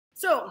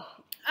So,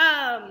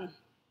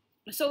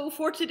 so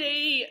for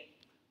today,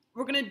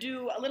 we're going to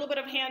do a little bit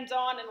of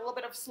hands-on and a little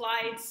bit of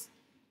slides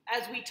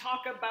as we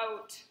talk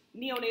about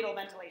neonatal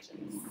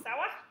ventilation.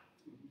 Sawa?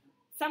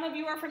 Some of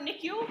you are from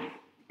NICU?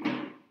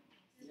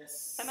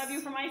 Yes. Some of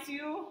you from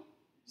ICU?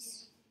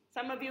 Yes.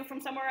 Some of you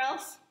from somewhere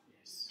else?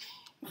 Yes.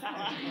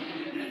 Sawa.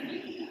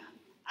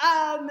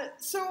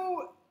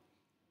 So,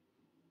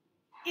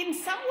 in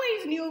some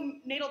ways,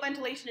 neonatal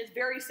ventilation is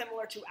very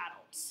similar to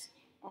adults,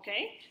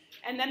 okay?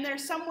 And then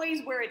there's some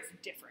ways where it's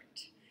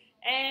different.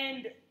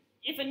 And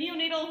if a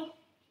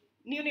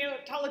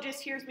neonatologist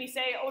hears me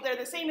say, oh, they're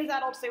the same as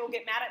adults, they will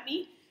get mad at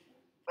me.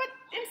 But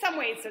in some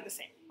ways, they're the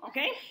same,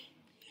 okay?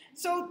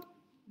 So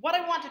what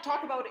I want to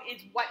talk about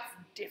is what's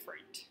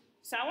different.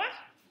 Sawa?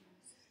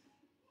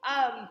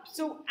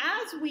 So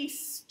as we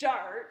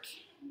start,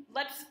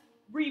 let's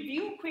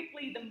review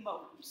quickly the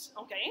modes,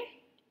 okay?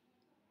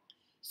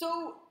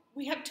 So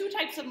we have two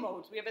types of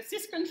modes. We have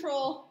assist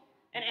control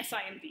and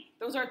SIMV.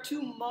 Those are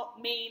two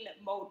main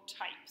mode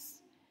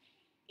types.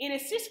 In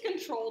assist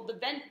control, the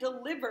vent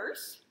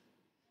delivers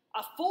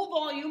a full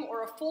volume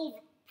or a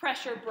full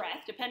pressure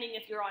breath, depending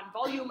if you're on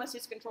volume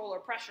assist control or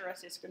pressure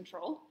assist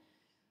control,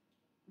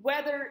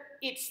 whether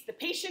it's the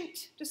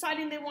patient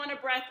deciding they want a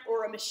breath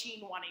or a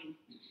machine wanting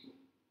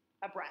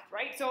a breath,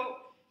 right? So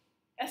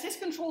assist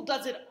control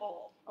does it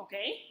all,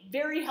 okay?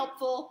 Very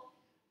helpful.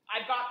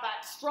 I've got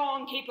that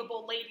strong,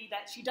 capable lady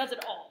that she does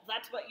it all.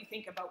 That's what you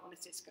think about when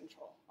assist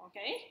control,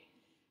 okay?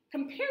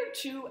 Compared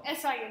to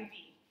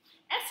SIMV.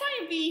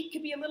 SIMV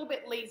could be a little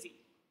bit lazy.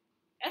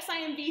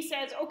 SIMV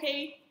says,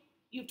 okay,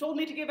 you've told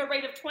me to give a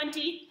rate of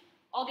 20.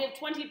 I'll give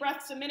 20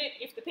 breaths a minute.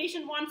 If the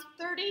patient wants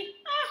 30,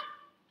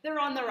 they're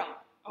on their own,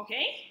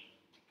 okay?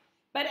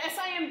 But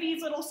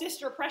SIMV's little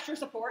sister pressure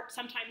support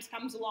sometimes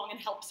comes along and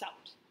helps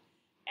out.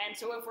 And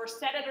so if we're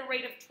set at a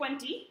rate of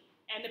 20,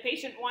 and the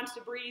patient wants to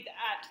breathe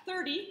at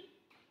 30,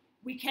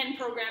 we can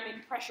program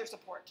in pressure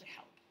support to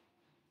help.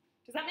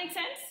 Does that make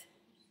sense?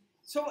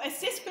 So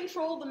assist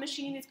control, the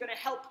machine is going to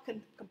help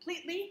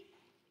completely.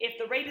 If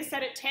the rate is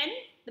set at 10,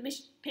 the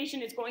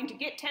patient is going to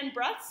get 10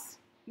 breaths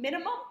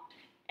minimum.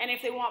 And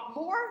if they want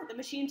more, the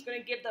machine's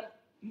going to give them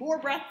more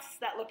breaths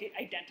that look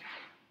identical.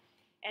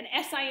 And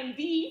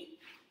SIMV,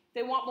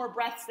 they want more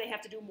breaths, they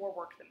have to do more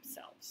work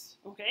themselves,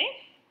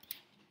 okay?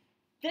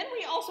 Then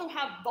we also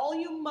have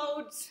volume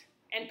modes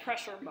and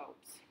pressure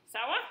modes.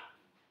 Sawa?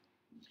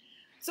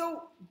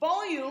 So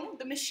volume,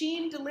 the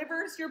machine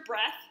delivers your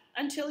breath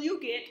until you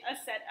get a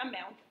set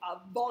amount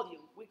of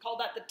volume. We call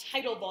that the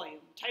tidal volume.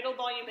 Tidal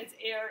volume is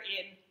air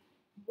in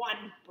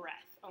one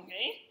breath,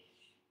 okay?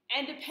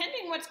 And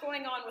depending what's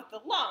going on with the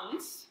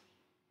lungs,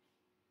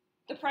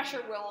 the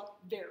pressure will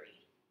vary,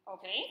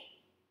 okay?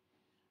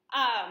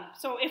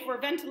 So if we're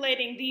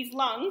ventilating these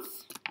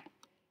lungs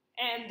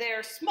and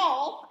they're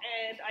small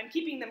and I'm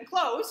keeping them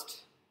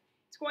closed,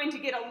 it's going to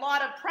get a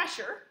lot of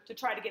pressure to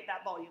try to get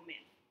that volume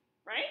in,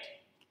 right?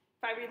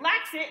 If I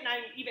relax it and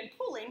I'm even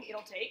pulling,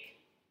 it'll take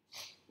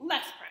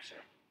less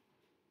pressure.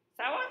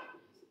 Sawa?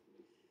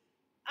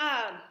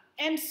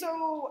 And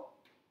so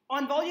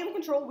on volume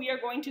control, we are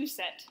going to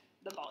set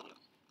the volume.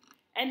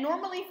 And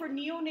normally for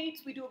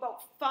neonates, we do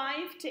about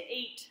 5 to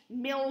 8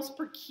 mils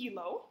per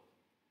kilo.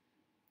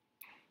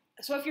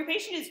 So if your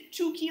patient is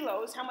 2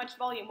 kilos, how much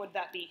volume would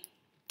that be?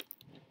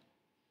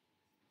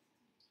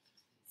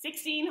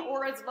 16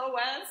 or as low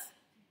as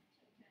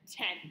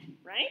 10,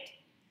 right?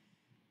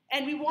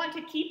 And we want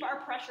to keep our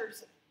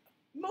pressures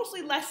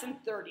mostly less than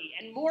 30,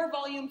 and more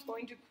volume is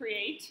going to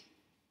create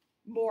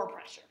more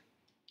pressure.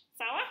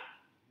 Sawa?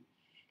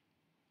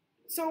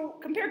 So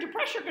compared to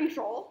pressure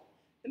control,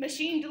 the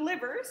machine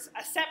delivers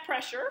a set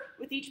pressure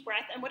with each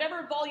breath, and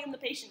whatever volume the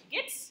patient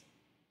gets,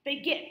 they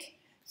get.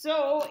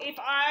 So if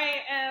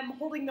I am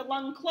holding the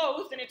lung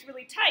closed and it's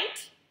really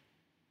tight,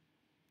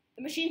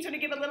 the machine's going to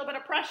give a little bit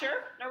of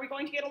pressure. Are we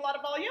going to get a lot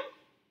of volume?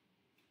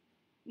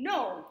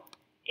 No.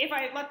 If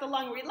I let the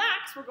lung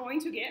relax, we're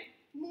going to get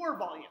more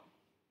volume,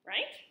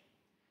 right?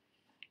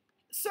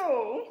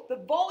 So the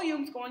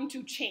volume's going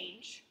to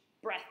change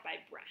breath by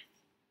breath.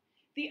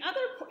 The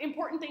other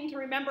important thing to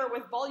remember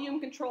with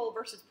volume control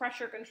versus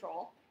pressure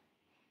control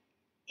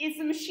is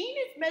the machine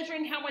is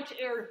measuring how much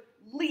air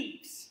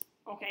leaves,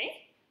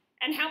 okay?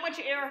 And how much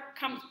air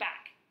comes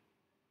back.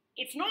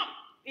 It's not,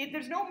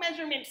 there's no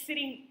measurement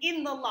sitting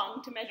in the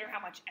lung to measure how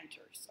much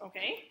enters,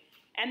 okay?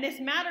 And this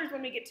matters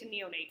when we get to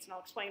neonates, and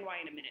I'll explain why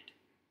in a minute.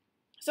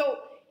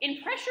 So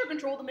in pressure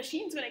control, the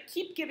machine's gonna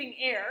keep giving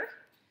air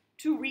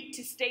to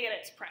stay at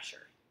its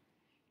pressure.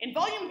 In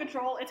volume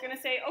control, it's gonna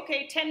say,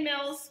 okay, 10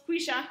 mils,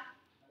 Quisha,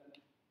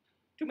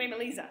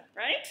 tumemaliza,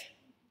 right?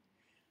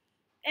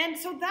 And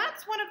so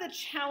that's one of the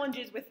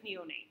challenges with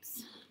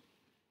neonates.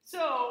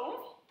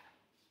 So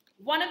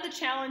one of the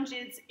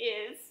challenges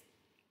is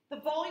the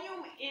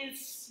volume is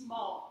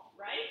small,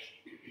 right?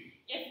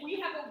 If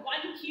we have a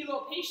 1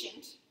 kilo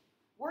patient,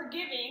 we're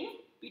giving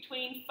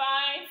between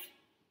 5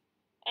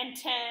 and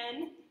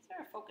 10, is there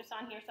a focus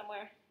on here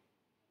somewhere?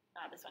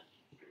 This one.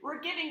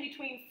 We're giving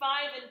between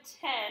 5 and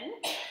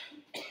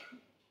 10,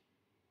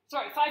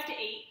 sorry, 5 to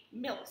 8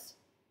 mils.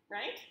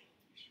 right?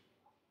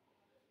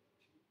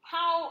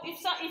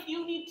 If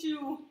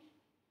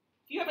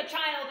you have a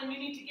child and you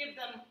need to give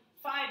them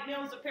 5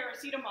 mils of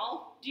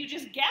paracetamol, do you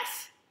just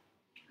guess?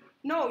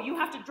 No, you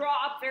have to draw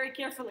up very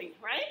carefully,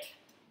 right?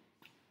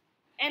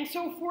 And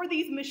so for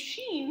these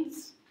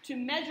machines, to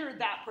measure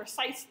that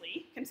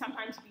precisely can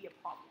sometimes be a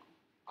problem,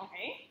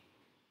 okay?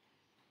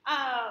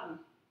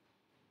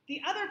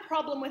 The other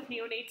problem with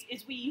neonates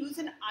is we use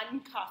an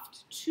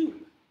uncuffed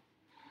tube.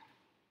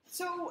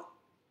 So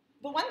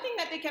the one thing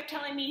that they kept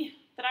telling me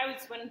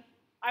when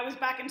I was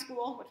back in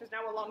school, which was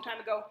now a long time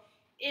ago,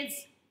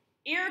 is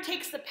air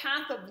takes the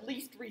path of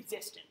least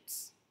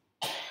resistance.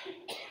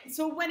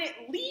 So when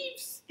it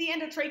leaves the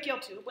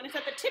endotracheal tube, when it's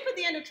at the tip of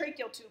the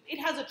endotracheal tube, it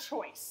has a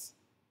choice.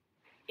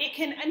 It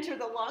can enter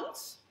the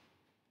lungs,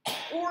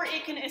 or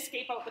it can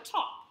escape out the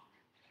top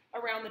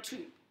around the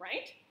tube,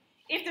 right?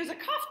 If there's a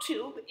cuffed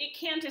tube, it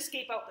can't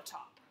escape out the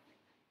top,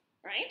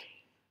 right?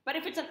 But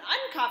if it's an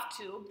uncuffed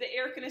tube, the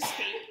air can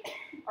escape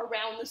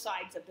around the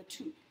sides of the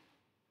tube.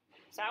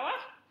 Sawa?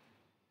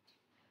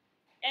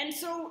 And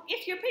so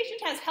if your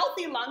patient has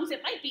healthy lungs,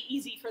 it might be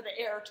easy for the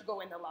air to go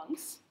in the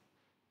lungs.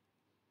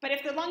 But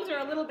if the lungs are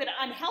a little bit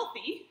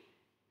unhealthy,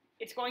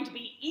 it's going to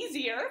be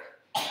easier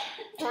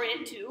for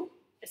it to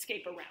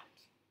escape around.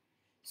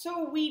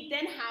 So we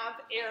then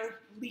have air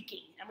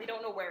leaking, and we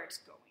don't know where it's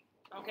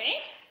going, okay?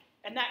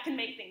 And that can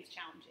make things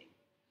challenging.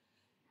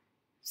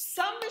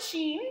 Some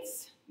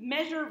machines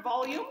measure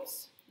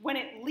volumes when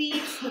it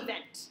leaves the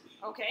vent,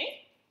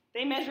 okay?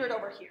 They measure it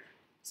over here,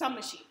 some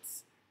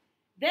machines.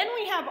 Then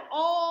we have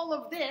all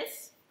of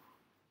this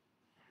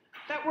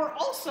that we're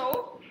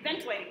also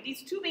ventilating.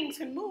 These tubings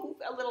can move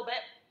a little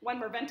bit when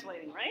we're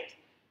ventilating, right?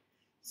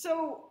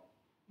 So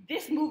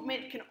this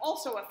movement can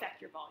also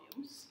affect your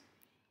volumes.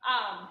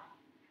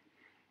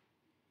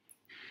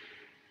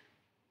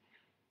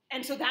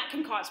 And so that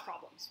can cause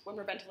problems when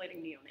we're ventilating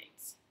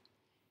neonates.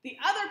 The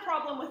other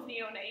problem with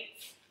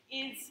neonates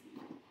is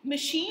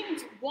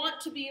machines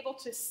want to be able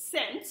to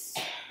sense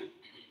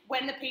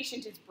when the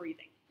patient is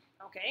breathing,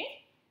 okay?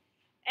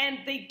 And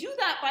they do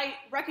that by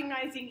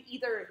recognizing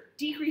either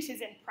decreases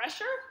in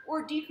pressure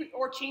or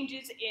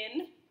changes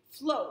in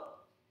flow.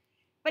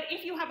 But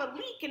if you have a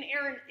leak and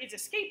air is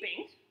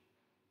escaping,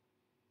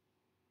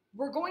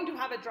 we're going to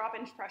have a drop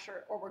in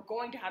pressure or we're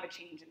going to have a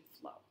change in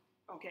flow,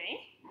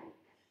 okay?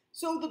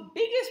 So the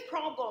biggest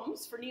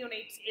problems for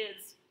neonates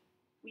is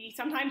we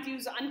sometimes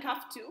use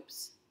uncuffed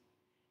tubes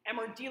and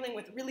we're dealing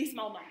with really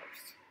small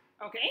numbers,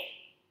 okay?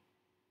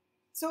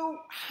 So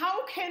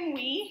how can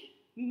we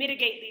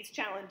mitigate these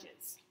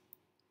challenges?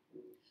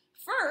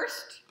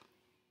 First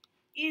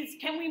is,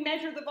 can we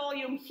measure the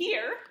volume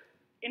here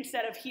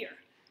instead of here?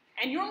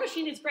 And your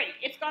machine is great.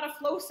 It's got a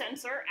flow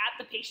sensor at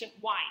the patient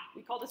Y.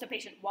 We call this a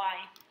patient Y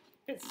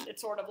because it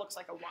sort of looks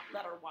like a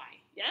letter Y,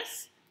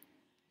 yes?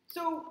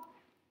 So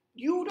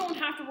you don't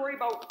have to worry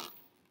about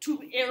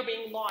air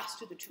being lost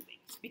to the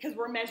tubings because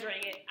we're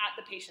measuring it at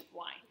the patient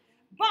Y.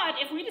 But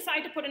if we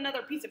decide to put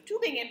another piece of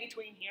tubing in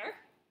between here,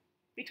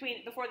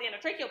 before the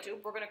endotracheal tube,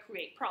 we're going to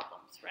create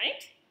problems,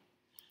 right?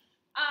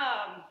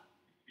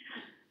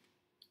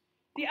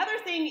 The other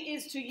thing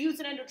is to use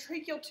an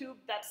endotracheal tube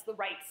that's the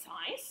right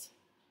size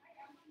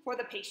for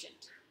the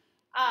patient.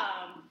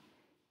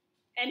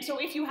 And so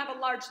if you have a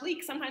large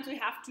leak, sometimes we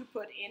have to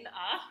put in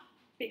a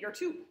bigger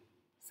tube.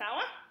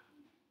 Sawa?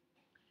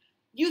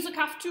 Use a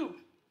cuffed tube.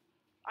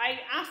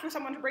 I asked for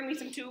someone to bring me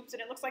some tubes,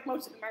 and it looks like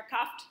most of them are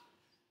cuffed.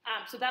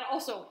 So that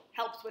also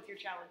helps with your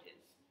challenges.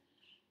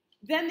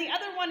 Then the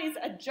other one is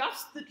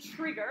adjust the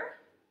trigger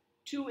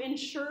to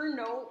ensure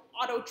no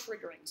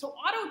auto-triggering. So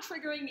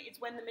auto-triggering is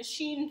when the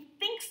machine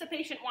thinks the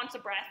patient wants a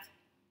breath,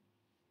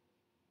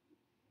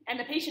 and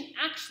the patient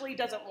actually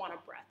doesn't want a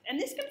breath. And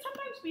this can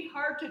sometimes be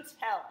hard to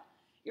tell.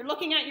 You're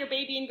looking at your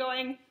baby and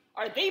going,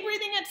 are they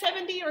breathing at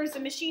 70, or is the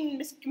machine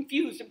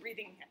confused and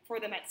breathing for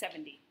them at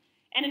 70?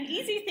 And an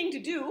easy thing to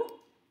do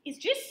is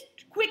just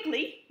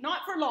quickly,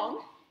 not for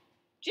long,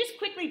 just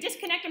quickly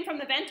disconnect them from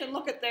the vent and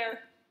look at their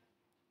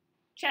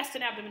chest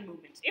and abdomen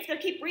movements. If they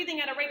keep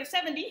breathing at a rate of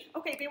 70,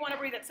 okay, they want to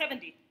breathe at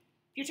 70. If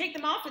you take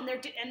them off and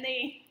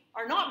they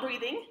are not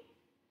breathing,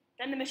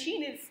 then the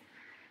machine is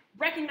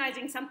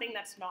recognizing something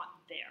that's not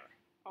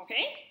there,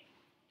 okay?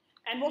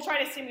 And we'll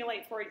try to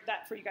simulate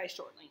that for you guys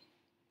shortly.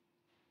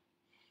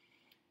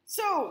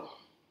 So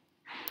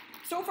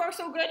far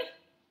so good?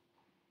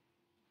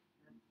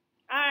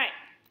 All right.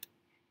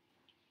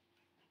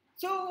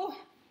 So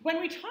when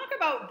we talk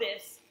about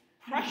this,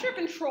 pressure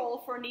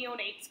control for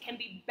neonates can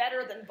be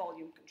better than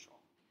volume control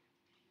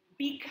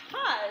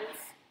because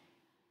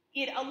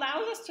it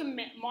allows us to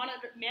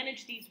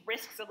manage these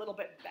risks a little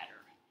bit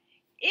better.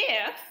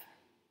 If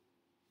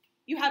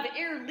you have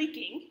air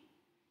leaking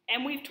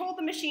and we've told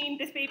the machine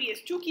this baby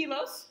is 2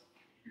 kilos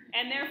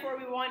and therefore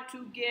we want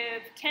to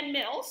give 10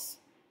 mils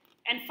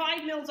and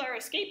 5 mils are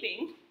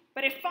escaping,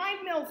 but if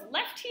 5 mils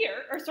left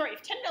here, or sorry,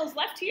 if 10 mils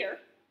left here,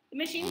 the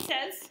machine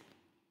says,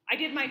 I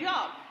did my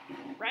job,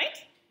 right?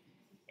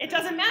 It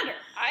doesn't matter.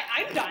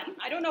 I'm done.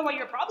 I don't know what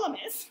your problem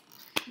is,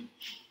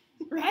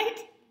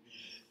 right?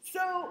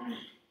 So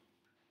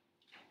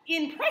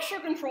In pressure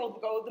control,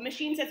 though, the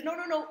machine says, no,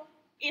 no, no,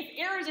 if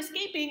air is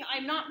escaping,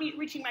 I'm not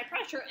reaching my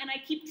pressure, and I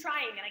keep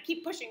trying, and I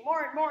keep pushing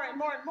more and more and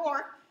more and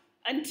more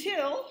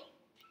until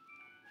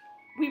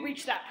we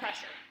reach that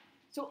pressure.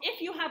 So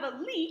if you have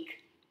a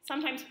leak,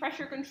 sometimes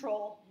pressure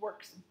control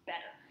works better.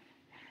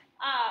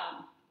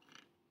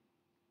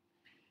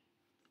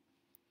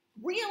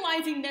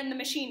 Realizing then the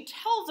machine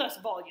tells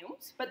us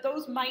volumes, but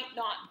those might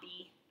not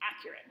be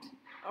accurate,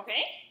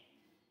 okay?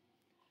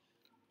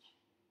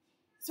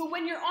 So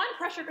when you're on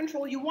pressure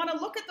control, you want to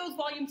look at those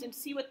volumes and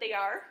see what they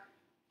are.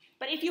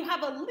 But if you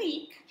have a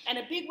leak, and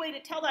a big way to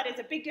tell that is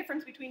a big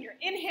difference between your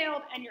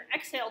inhaled and your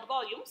exhaled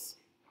volumes,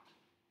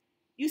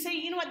 you say,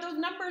 you know what, those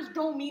numbers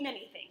don't mean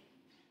anything.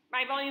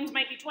 My volumes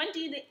might be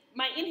 20,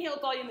 my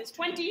inhaled volume is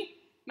 20,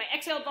 my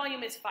exhaled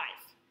volume is 5.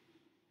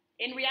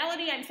 In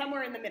reality, I'm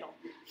somewhere in the middle.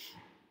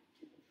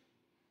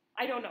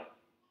 I don't know.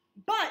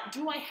 But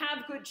do I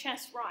have good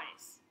chest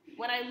rise?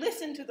 When I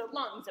listen to the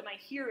lungs, am I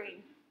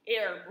hearing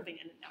air moving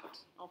in and out?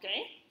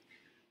 Okay?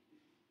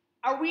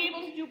 Are we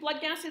able to do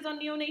blood gases on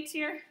neonates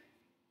here?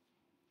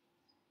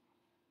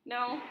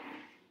 No?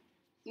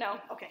 No?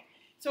 Okay.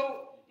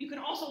 So you can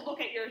also look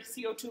at your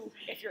CO2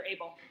 if you're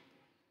able.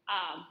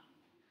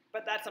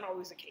 But that's not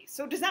always the case.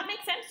 So does that make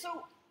sense?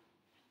 So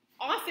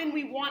often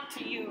we want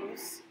to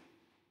use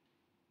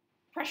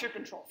pressure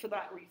control for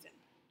that reason.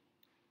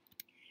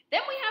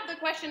 Then we have the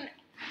question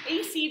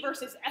AC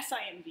versus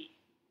SIMV.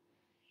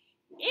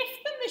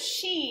 If the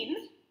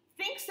machine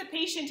thinks the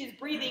patient is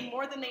breathing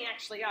more than they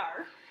actually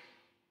are,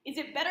 is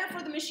it better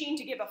for the machine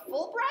to give a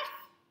full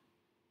breath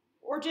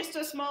or just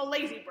a small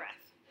lazy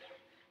breath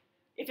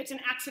if it's an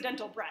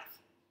accidental breath?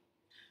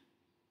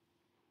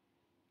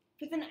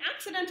 If it's an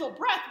accidental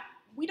breath,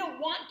 we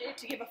don't want it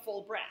to give a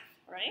full breath,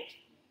 right?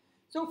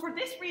 So for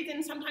this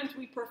reason, sometimes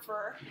we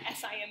prefer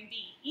SIMV,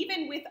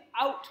 even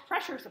without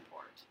pressure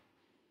support.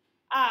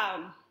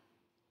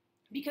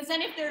 Because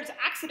then if there's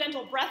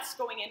accidental breaths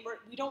going in,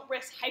 we don't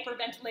risk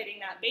hyperventilating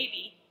that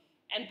baby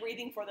and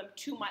breathing for them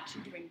too much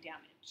and doing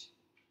damage.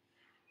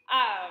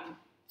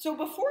 So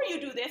before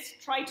you do this,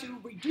 try to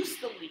reduce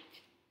the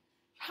leak.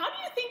 How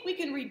do you think we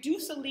can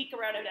reduce a leak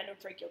around an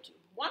endotracheal tube?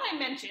 One I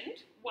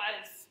mentioned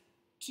was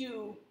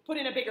to put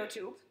in a bigger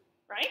tube,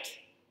 right?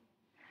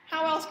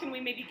 How else can we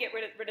maybe get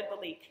rid of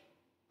the leak?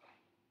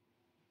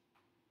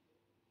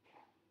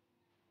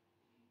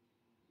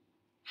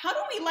 How do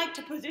we like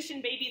to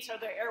position babies so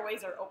their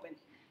airways are open?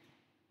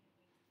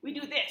 We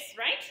do this,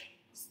 right?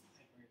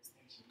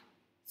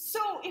 So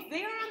if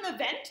they are on the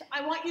vent,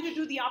 I want you to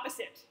do the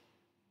opposite.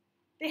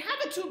 They have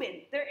a tube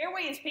in. Their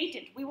airway is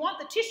patent. We want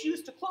the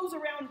tissues to close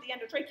around the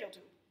endotracheal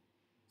tube.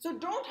 So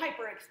don't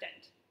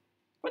hyperextend.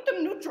 Put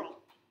them neutral.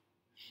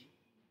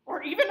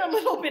 Or even a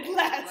little bit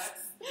less.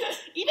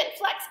 Even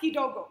flex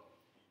kidogo,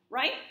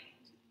 right?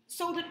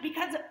 So that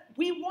because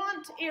we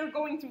want air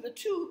going through the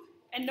tube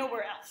and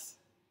nowhere else,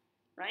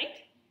 right?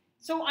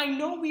 So I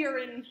know we are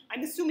in,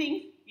 I'm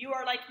assuming you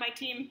are like my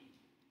team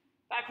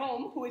back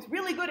home who is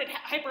really good at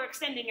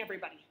hyperextending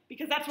everybody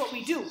because that's what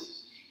we do.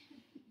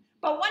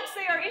 But once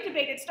they are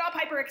intubated, stop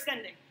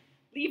hyperextending.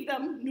 Leave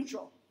them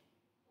neutral,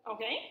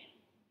 okay?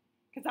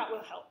 Because that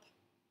will help.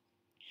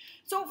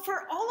 So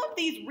for all of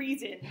these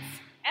reasons,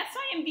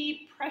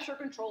 SIMV pressure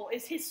control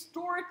is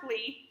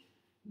historically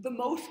the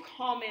most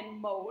common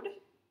mode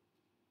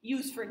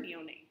used for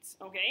neonates,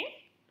 okay?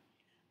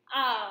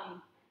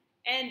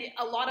 And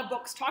a lot of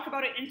books talk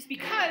about it, and it's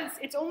because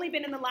it's only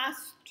been in the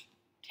last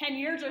 10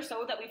 years or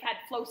so that we've had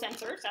flow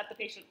sensors at the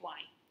patient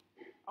line,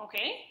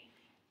 okay?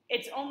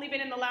 It's only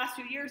been in the last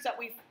few years that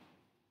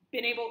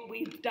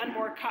we've done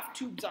more cuff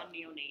tubes on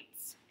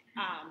neonates.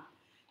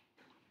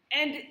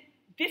 And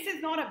this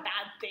is not a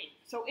bad thing.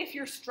 So if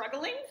you're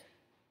struggling,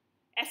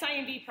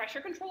 SIMV pressure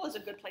control is a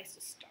good place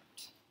to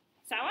start.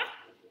 Sawa?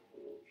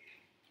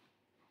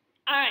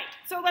 All right,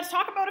 so let's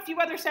talk about a few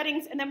other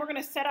settings, and then we're going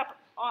to set up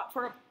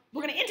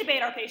we're going to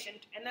intubate our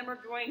patient, and then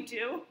we're going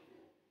to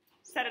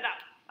set it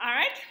up. All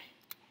right?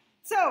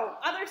 So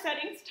other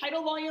settings,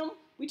 tidal volume,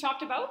 we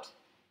talked about,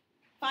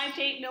 5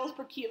 to 8 mils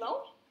per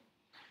kilo.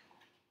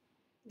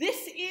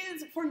 This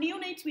is, for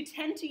neonates, we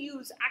tend to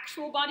use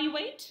actual body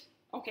weight,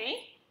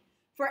 okay?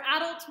 For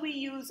adults, we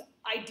use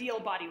ideal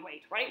body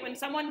weight, right? When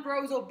someone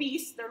grows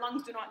obese, their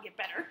lungs do not get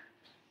better.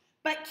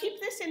 But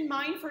keep this in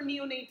mind for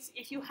neonates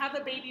if you have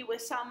a baby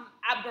with some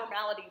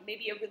abnormality,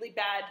 maybe a really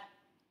bad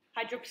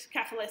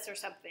hydrocephalus or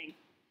something,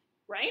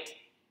 right?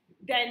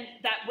 Then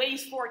that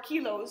weighs 4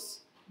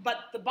 kilos, but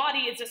the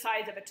body is the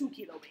size of a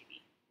 2-kilo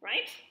baby,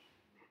 right?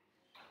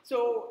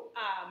 So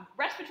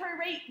respiratory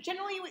rate,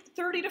 generally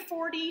 30 to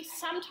 40.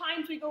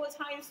 Sometimes we go as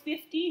high as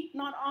 50,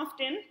 not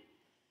often.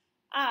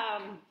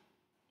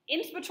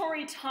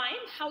 Inspiratory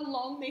time, how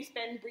long they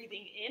spend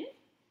breathing in.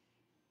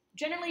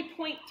 Generally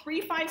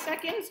 0.35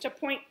 seconds to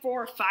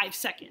 0.45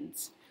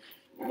 seconds.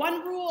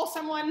 One rule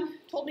someone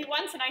told me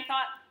once, and I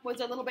thought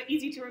was a little bit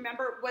easy to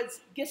remember,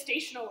 was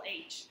gestational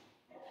age.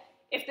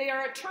 If they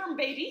are a term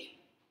baby,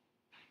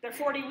 they're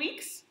 40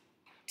 weeks,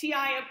 TI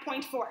of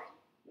 0.4.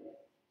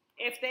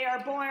 If they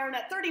are born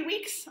at 30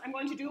 weeks, I'm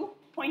going to do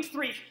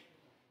 0.3.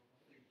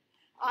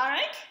 All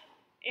right?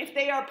 If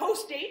they are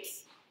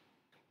post-dates,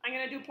 I'm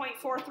going to do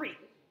 0.43.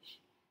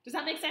 Does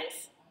that make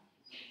sense?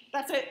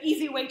 That's an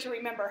easy way to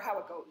remember how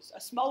it goes.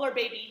 A smaller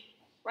baby,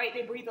 right,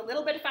 they breathe a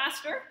little bit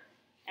faster,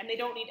 and they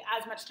don't need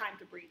as much time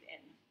to breathe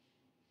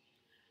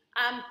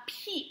in.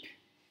 PEEP.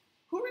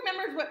 Who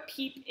remembers what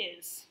PEEP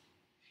is?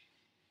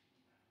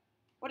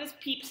 What does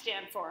PEEP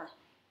stand for?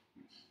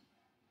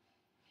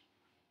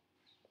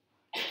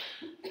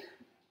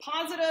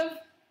 Positive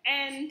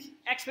end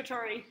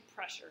expiratory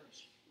pressure,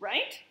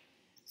 right?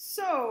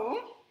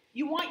 So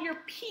you want your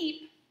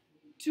PEEP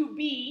to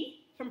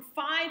be from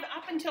 5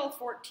 up until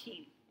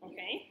 14,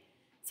 okay?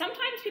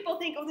 Sometimes people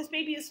think, oh, this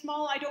baby is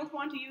small, I don't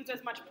want to use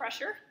as much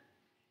pressure.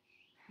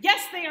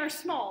 Yes, they are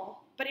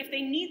small, but if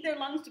they need their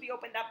lungs to be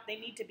opened up, they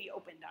need to be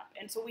opened up.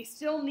 And so we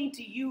still need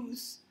to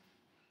use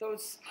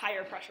those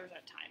higher pressures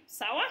at times.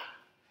 Sawa?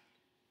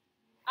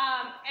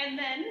 And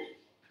then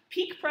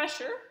peak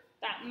pressure,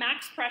 that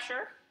max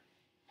pressure,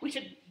 we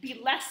should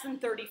be less than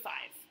 35,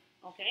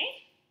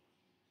 okay?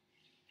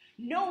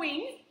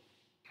 Knowing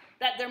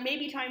that there may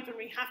be times when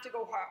we have to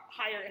go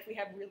higher if we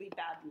have really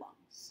bad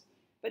lungs.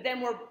 But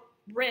then we're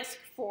risk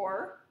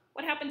for,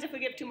 what happens if we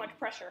give too much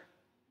pressure?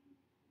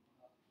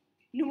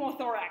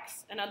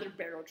 Pneumothorax and other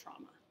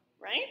barotrauma,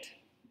 right?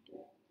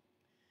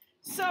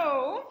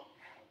 So,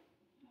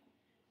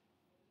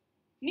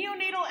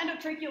 neonatal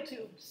endotracheal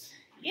tubes.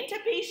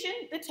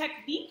 Intubation, the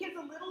technique is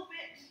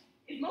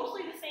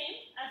mostly the same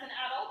as an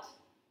adult.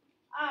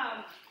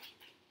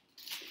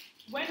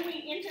 When we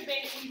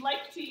intubate, we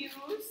like to use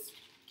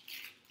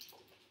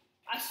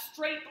a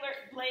straight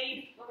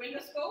blade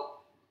laryngoscope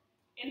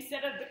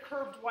instead of the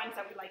curved ones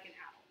that we like in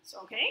adults,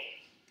 okay?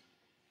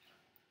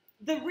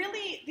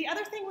 The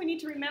other thing we need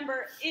to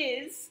remember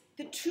is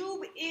the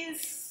tube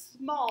is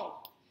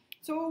small.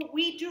 So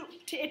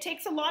it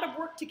takes a lot of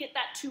work to get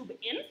that tube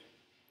in.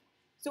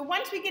 So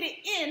once we get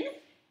it in,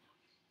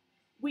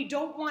 we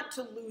don't want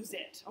to lose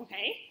it,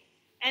 okay?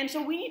 And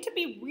so we need to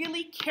be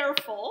really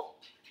careful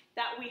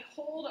that we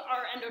hold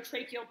our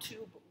endotracheal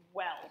tube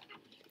well.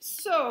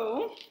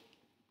 So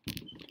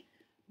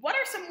what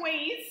are some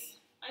ways?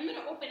 I'm going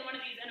to open one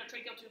of these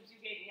endotracheal tubes you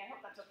gave me. I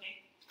hope that's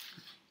okay.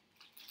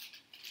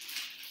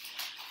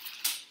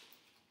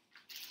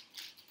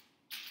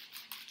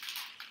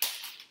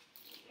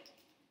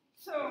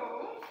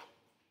 So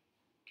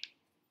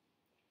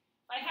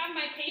I have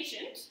my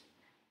patient,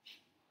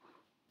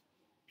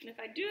 and if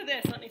I do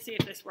this, let me see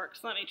if this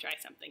works. Let me try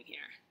something here.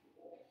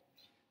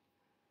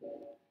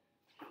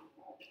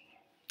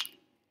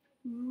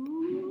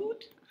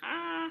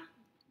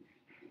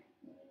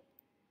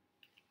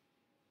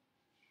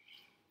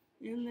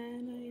 And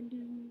then I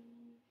do.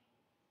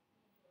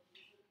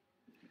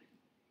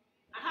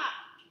 Aha!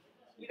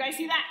 You guys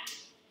see that?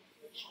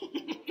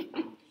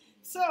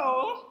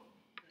 So,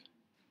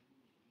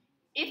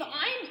 if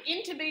I'm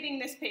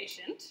intubating this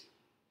patient,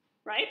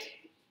 right?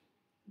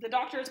 The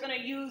doctor is going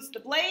to use the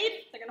blade.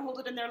 They're going to hold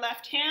it in their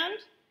left hand.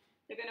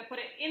 They're going to put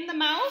it in the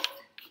mouth.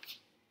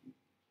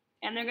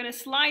 And they're going to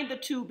slide the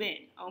tube in,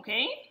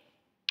 okay?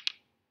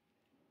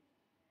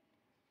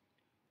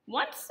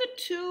 Once the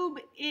tube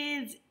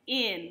is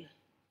in,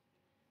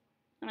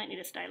 I might need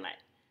a stylet.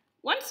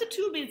 Once the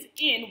tube is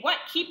in, what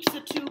keeps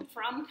the tube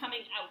from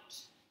coming out?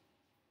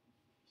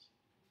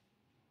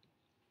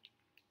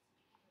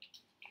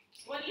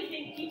 What do you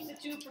think keeps the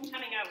tube from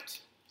coming out?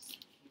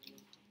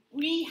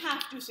 We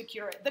have to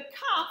secure it. The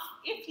cuff,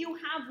 if you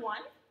have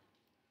one,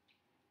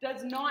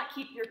 does not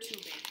keep your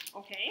tube in,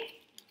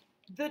 okay?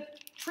 The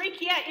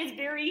trachea is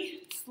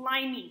very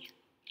slimy.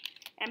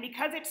 And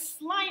because it's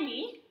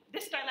slimy,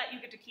 this stylet you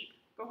get to keep.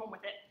 Go home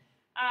with it.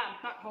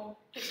 Not home,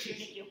 take it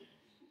to you.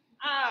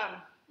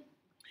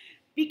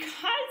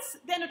 Because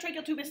the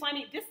endotracheal tube is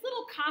slimy, this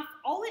little cuff,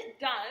 all it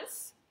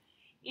does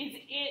is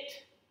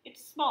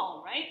it's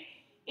small, right?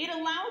 It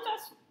allows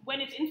us,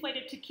 when it's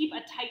inflated, to keep a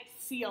tight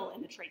seal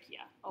in the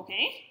trachea,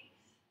 okay?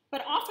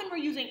 But often we're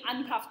using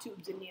uncuffed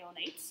tubes in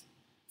neonates.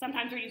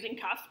 Sometimes we're using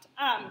cuffed.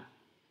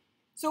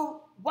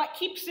 So what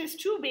keeps this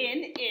tube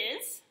in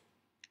is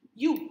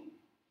you,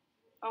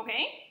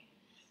 okay?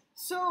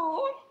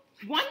 So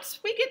once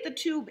we get the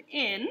tube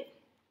in,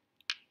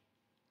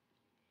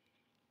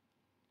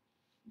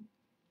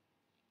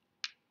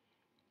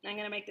 I'm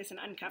going to make this an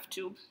uncuffed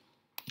tube.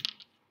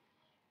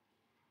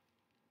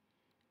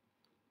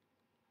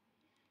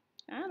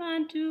 Come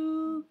on,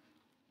 tube.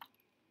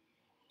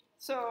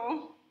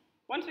 So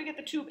once we get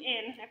the tube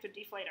in, I have to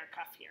deflate our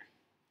cuff here.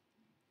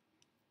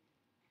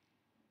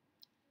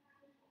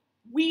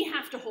 We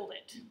have to hold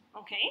it,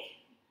 okay?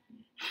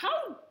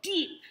 How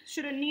deep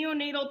should a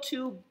neonatal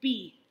tube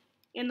be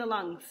in the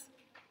lungs?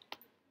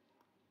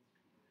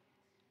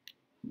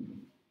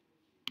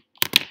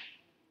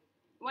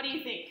 What do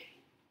you think?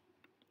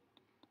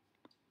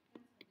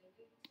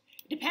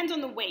 Depends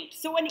on the weight.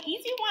 So an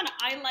easy one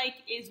I like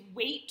is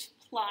weight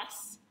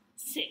plus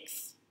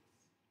 6,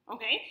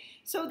 okay?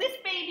 So this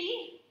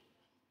baby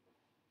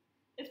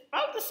is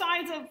about the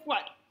size of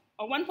what?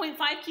 A 1.5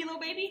 kilo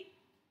baby?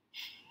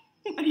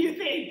 What do you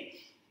think?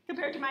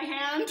 Compared to my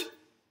hand?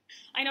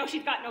 I know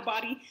she's got no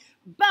body,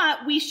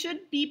 but we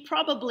should be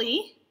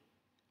probably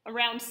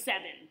around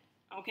 7,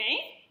 okay?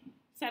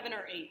 7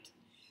 or 8.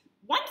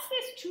 Once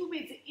this tube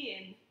is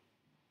in,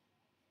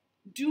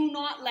 do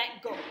not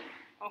let go,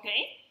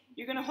 okay?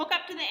 You're gonna hook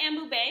up to the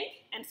ambu bag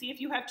and see if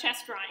you have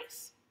chest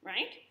rise,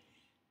 right?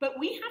 But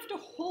we have to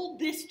hold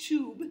this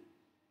tube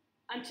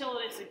until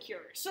it is secure.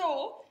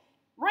 So,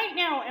 right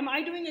now, am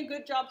I doing a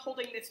good job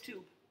holding this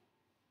tube?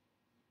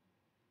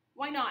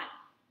 Why not?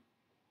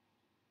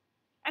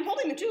 I'm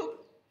holding the tube.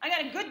 I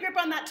got a good grip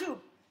on that tube.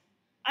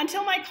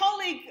 Until my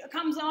colleague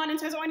comes on and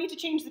says, oh, I need to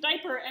change the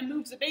diaper and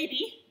moves the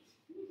baby.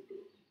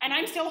 And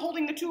I'm still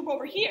holding the tube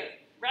over here,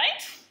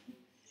 right?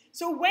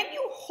 So when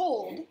you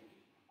hold,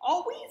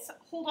 always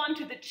hold on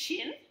to the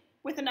chin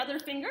with another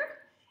finger.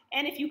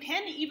 And if you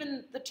can,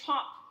 even the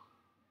top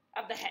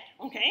of the head,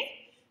 okay?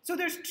 So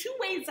there's 2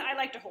 ways I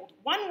like to hold.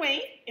 One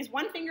way is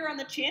one finger on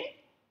the chin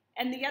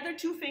and the other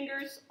 2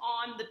 fingers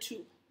on the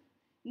tube.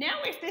 Now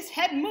if this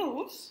head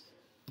moves,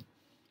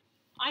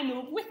 I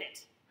move with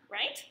it,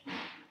 right?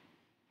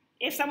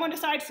 If someone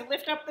decides to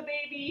lift up the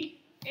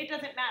baby, it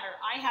doesn't matter.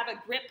 I have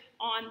a grip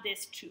on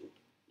this tube,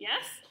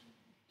 yes?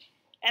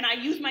 And I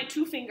use my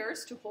 2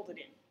 fingers to hold it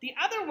in. The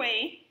other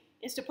way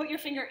is to put your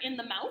finger in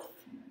the mouth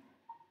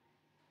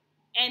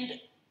and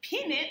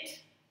pin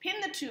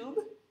the tube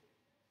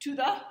to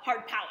the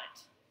hard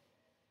palate,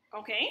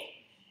 okay?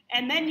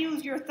 And then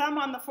use your thumb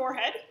on the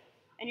forehead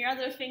and your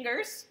other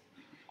fingers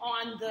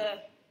on the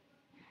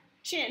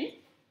chin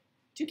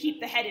to keep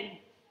the head in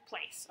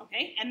place,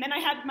 okay? And then I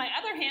have my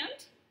other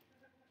hand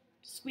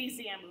squeeze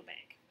the ambu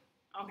bag,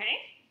 okay?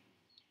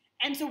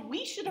 And so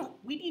we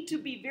need to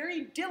be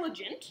very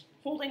diligent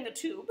holding the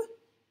tube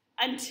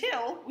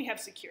until we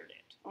have secured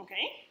it,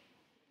 okay?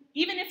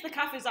 Even if the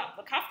cuff is up,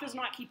 the cuff does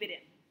not keep it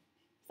in.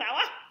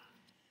 Sawa?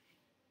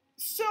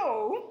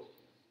 So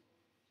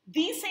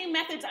these same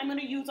methods I'm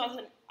gonna use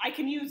I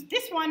can use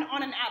this one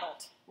on an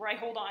adult where I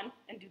hold on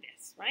and do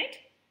this, right?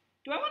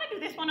 Do I wanna do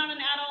this one on an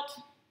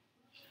adult?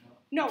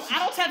 No,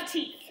 adults have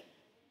teeth.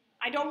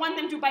 I don't want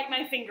them to bite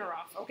my finger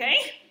off, okay?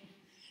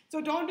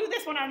 So don't do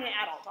this one on an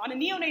adult. On a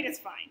neonate, it's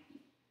fine.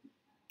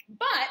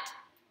 But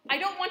I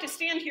don't want to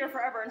stand here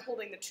forever and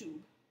holding the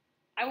tube.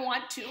 I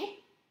want to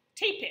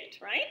tape it,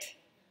 right?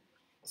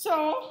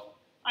 So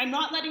I'm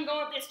not letting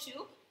go of this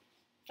tube.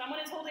 Someone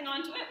is holding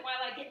on to it while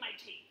I get my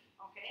tape,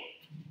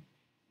 okay?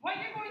 What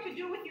you're going to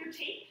do with your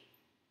tape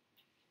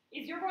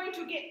is you're going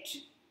to get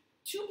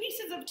 2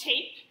 pieces of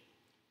tape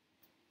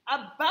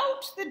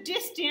about the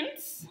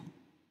distance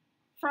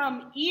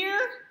from ear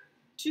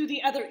to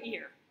the other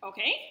ear,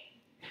 okay?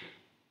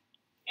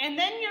 And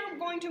then you're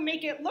going to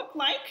make it look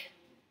like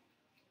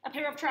a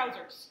pair of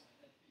trousers.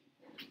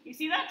 You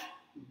see that?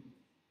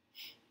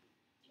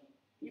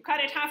 You cut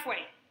it halfway.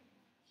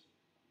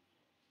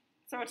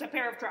 So it's a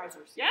pair of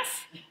trousers, yes?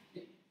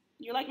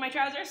 You like my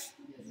trousers?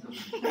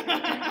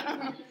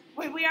 Yes.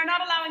 We are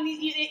not allowing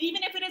these,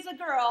 even if it is a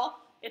girl,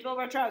 it will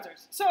wear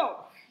trousers. So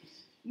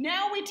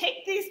now we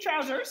take these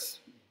trousers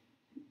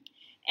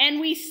and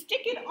we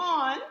stick it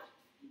on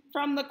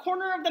from the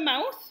corner of the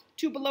mouth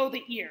to below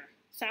the ear.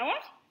 Sawa?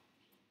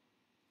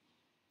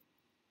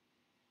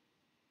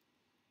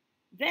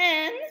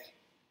 Then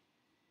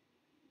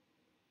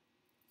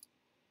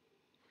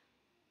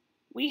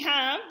we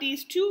have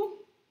these 2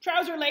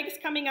 trouser legs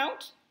coming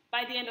out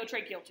by the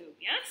endotracheal tube,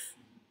 yes?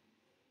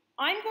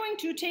 I'm going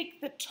to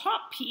take the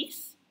top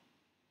piece,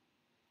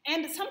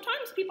 and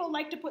sometimes people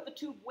like to put the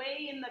tube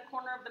way in the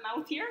corner of the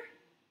mouth here.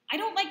 I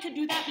don't like to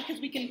do that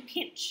because we can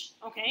pinch,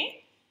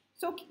 okay?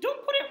 So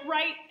don't put it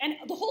right, and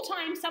the whole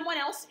time someone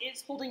else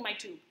is holding my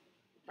tube,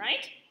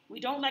 right? We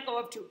don't let go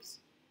of tubes.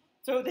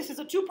 So this is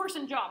a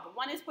 2-person job.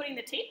 One is putting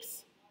the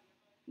tapes,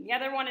 and the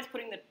other one is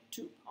putting the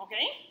tube,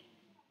 okay?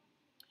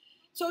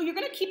 So you're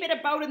gonna keep it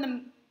about in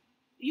the,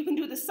 you can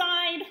do the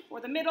side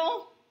or the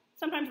middle,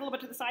 sometimes a little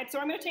bit to the side. So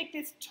I'm gonna take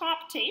this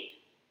top tape,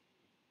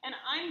 and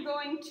I'm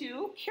going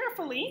to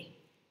carefully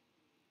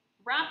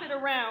wrap it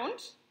around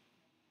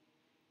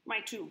my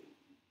tube.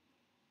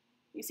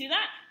 You see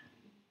that?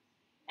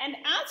 And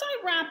as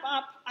I wrap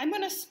up, I'm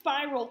gonna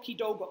spiral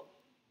kidogo,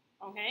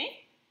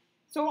 okay?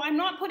 So I'm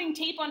not putting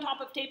tape on top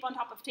of tape on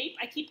top of tape.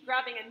 I keep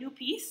grabbing a new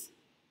piece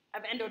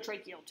of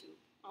endotracheal tube,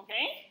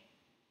 okay?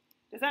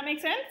 Does that make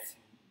sense?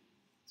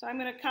 So I'm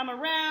gonna come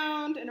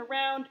around, and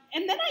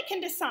then I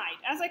can decide,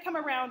 as I come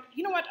around,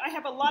 you know what, I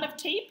have a lot of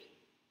tape.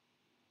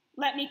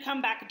 Let me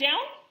come back down,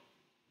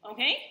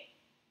 okay,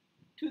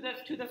 to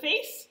the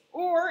face,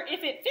 or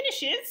if it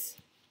finishes,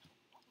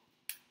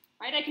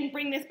 right, I can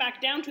bring this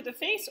back down to the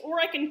face, or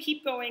I can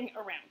keep going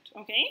around,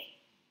 okay?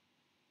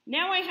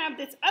 Now I have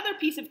this other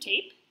piece of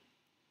tape,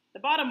 the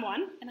bottom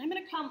one, and I'm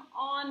gonna come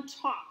on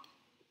top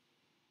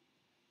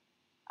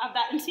of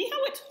that, and see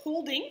how it's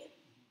holding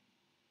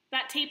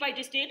that tape I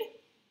just did?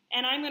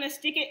 And I'm gonna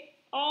stick it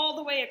all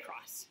the way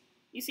across.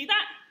 You see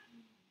that?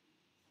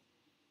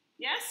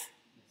 Yes?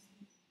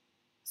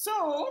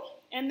 So,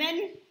 and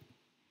then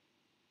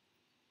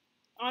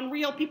on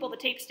real people, the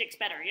tape sticks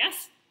better,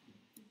 yes?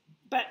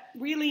 But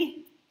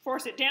really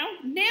force it down.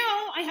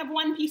 Now I have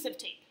 1 piece of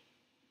tape.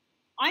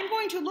 I'm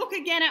going to look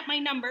again at my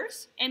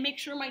numbers and make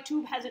sure my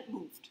tube hasn't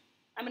moved.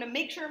 I'm going to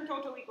make sure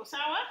mtoto iko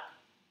sawa.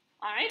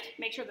 All right,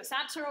 make sure the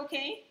sats are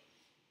okay.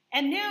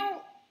 And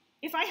now,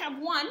 if I have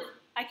 1,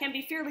 I can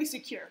be fairly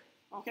secure,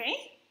 okay?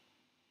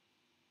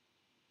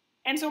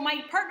 And so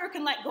my partner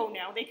can let go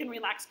now. They can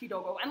relax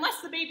kidogo.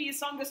 Unless the baby is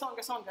songa,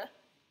 songa, songa,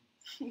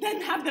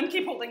 then have them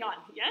keep holding on,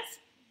 yes?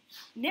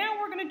 Now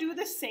we're going to do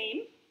the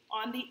same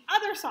on the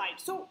other side.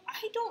 So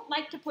I don't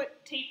like to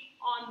put tape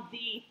on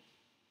the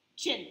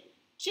chin.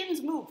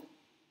 Chins move,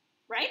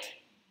 right?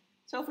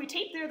 So if we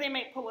tape there, they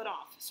might pull it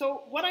off.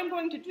 So what I'm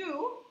going to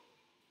do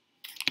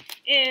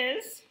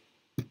is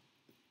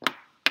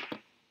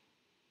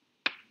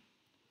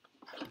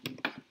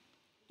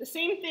the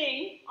same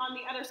thing on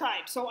the other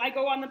side. So I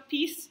go on the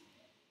piece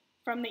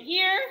from the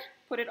ear,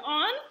 put it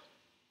on.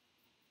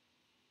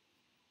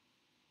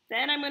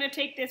 Then I'm going to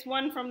take this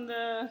one from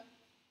the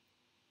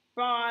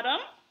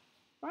bottom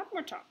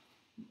or top?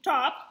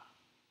 Top.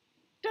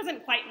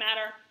 Doesn't quite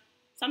matter.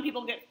 Some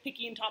people get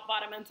picky in top,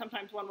 bottom, and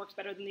sometimes one works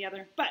better than the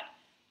other. But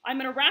I'm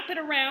going to wrap it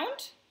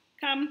around,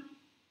 come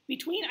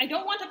between. I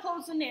don't want to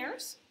close the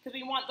nares because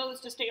we want those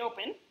to stay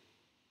open.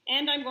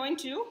 And I'm going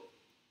to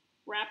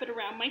wrap it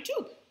around my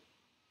tube,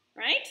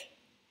 right?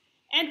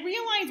 And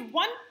realize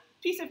one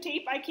piece of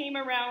tape I came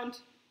around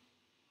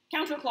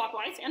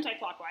counterclockwise,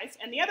 anti-clockwise,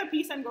 and the other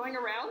piece I'm going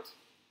around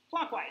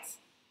clockwise,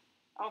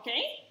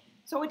 okay?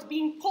 So it's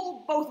being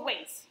pulled both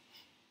ways,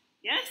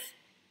 yes?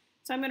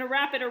 So I'm going to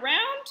wrap it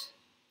around,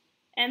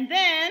 and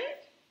then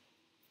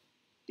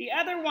the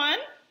other one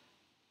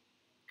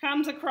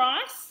comes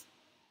across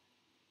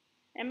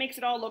and makes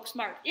it all look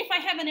smart. If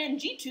I have an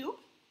NG tube,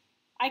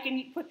 I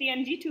can put the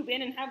NG tube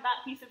in and have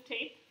that piece of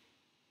tape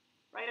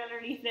right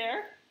underneath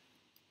there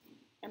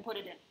and put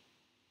it in.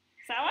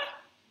 Sawa?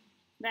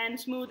 Then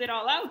smooth it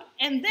all out.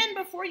 And then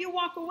before you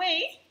walk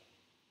away,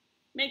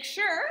 make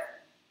sure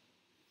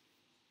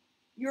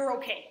you're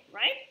okay,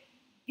 right?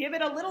 Give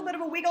it a little bit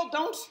of a wiggle.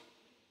 Don't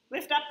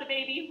lift up the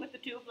baby with the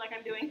tube like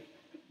I'm doing.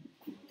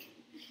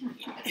 If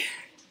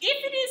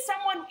it is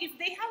someone, if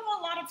they have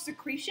a lot of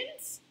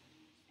secretions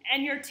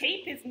and your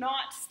tape is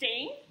not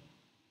staying,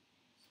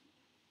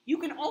 you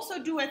can also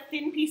do a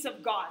thin piece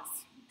of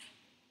gauze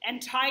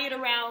and tie it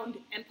around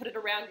and put it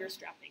around your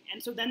strapping.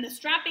 And so then the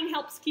strapping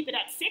helps keep it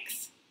at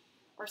 6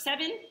 or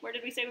 7. Where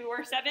did we say we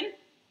were? 7,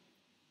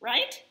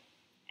 right?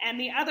 And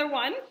the other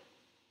one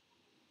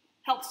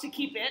helps to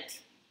keep it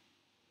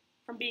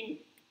from being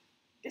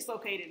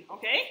dislocated,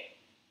 okay?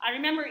 I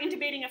remember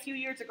intubating a few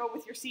years ago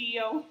with your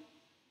CEO,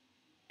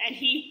 and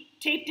he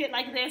taped it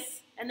like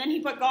this, and then he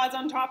put gauze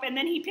on top, and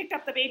then he picked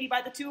up the baby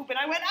by the tube, and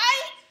I went,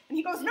 aye! And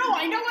he goes, no,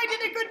 I know I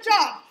did a good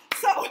job.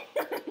 So,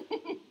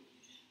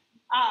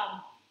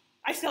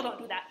 I still don't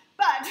do that.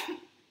 But,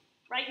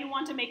 right, you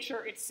want to make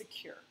sure it's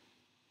secure.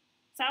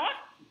 Sawa?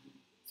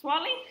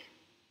 Swali?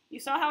 You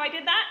saw how I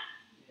did that?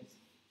 Yes.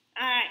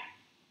 All right.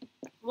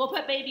 We'll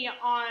put baby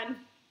on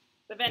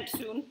the vent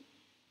soon.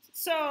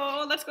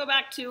 So let's go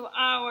back to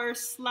our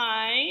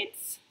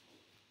slides.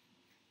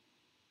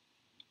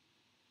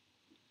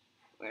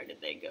 Where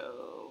did they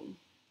go?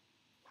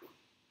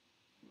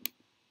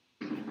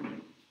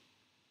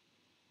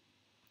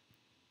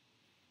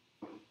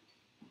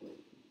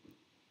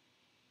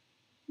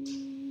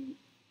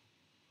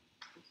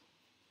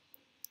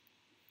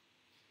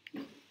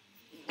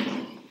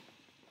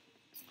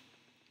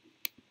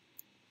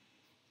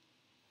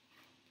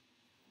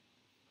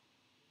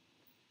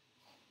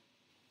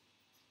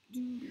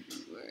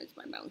 Where's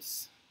my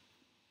mouse?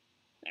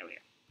 There we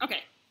are.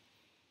 Okay.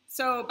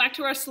 So back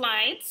to our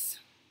slides.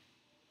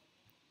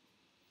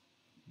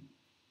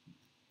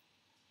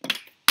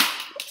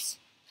 Oops.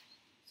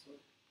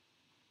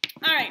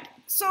 All right.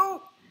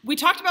 So we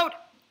talked about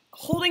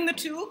holding the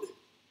tube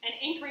and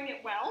anchoring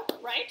it well,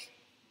 right?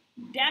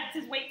 Depth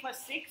is weight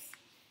plus 6.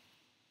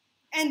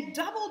 And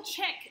double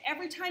check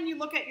every time you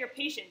look at your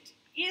patient.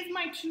 Is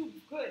my tube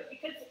good?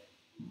 Because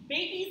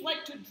babies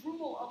like to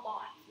drool a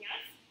lot, yes?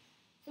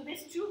 So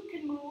this tube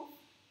can move,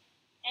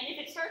 and if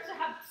it starts to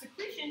have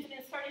secretions and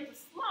it's starting to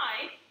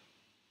slide,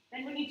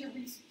 then we need to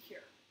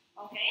re-secure,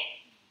 okay?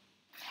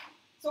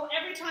 So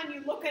every time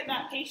you look at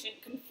that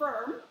patient,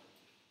 confirm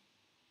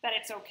that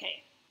it's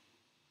okay.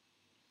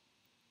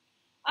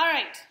 All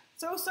right,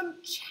 so some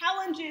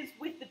challenges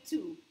with the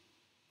tube.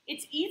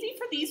 It's easy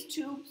for these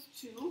tubes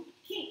to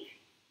kink,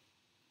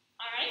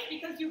 all right?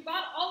 Because you've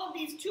got all of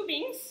these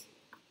tubings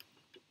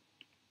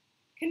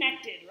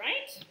connected,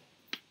 right?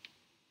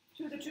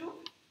 To the tube,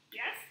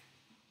 yes?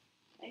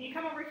 And you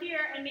come over here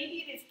and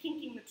maybe it is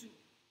kinking the tube,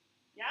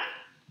 yeah?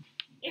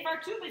 If our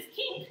tube is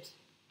kinked,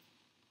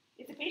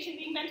 is the patient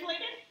being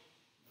ventilated?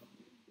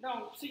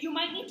 No, so you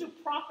might need to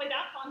prop it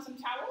up on some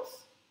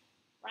towels,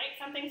 right?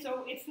 Something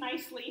so it's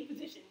nicely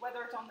positioned,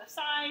 whether it's on the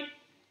side,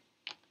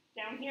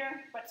 down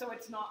here, but so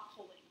it's not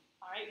pulling,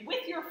 all right?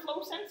 With your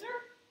flow sensor,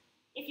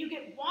 if you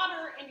get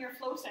water in your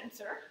flow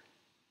sensor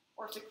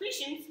or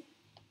secretions,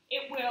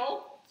 it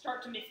will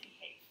start to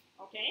misbehave,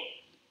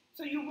 okay?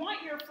 So you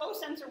want your flow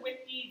sensor with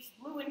these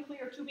blue and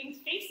clear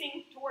tubings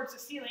facing towards the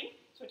ceiling,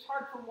 so it's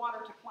hard for water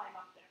to climb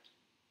up there,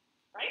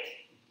 right?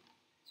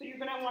 So you're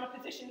gonna wanna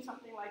position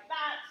something like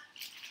that,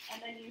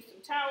 and then use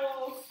some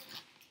towels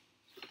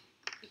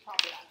to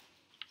cover that.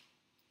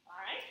 All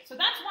right, so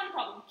that's one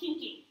problem,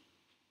 kinking.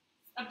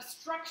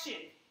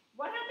 Obstruction.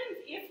 What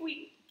happens if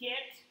we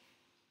get,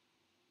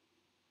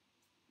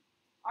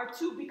 our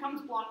tube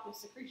becomes blocked with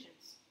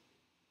secretions?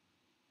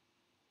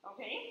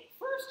 Okay,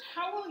 first,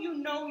 how will you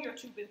know your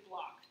tube is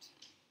blocked?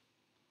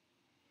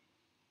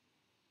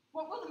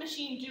 What will the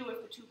machine do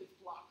if the tube is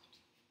blocked?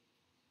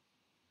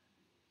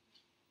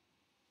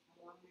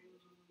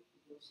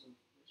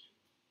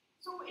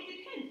 So it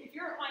depends if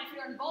you're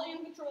on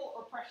volume control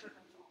or pressure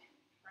control,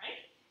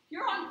 right? If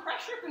you're on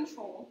pressure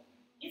control,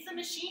 is the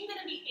machine going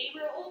to be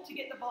able to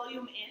get the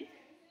volume in?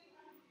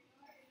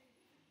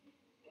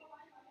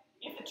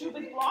 If the tube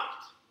is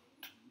blocked,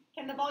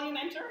 can the volume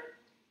enter?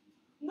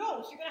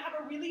 No, so you're going to have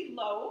a really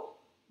low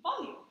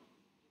volume,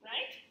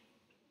 right?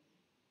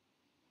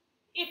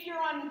 If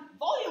you're on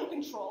volume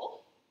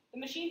control, the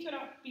machine's going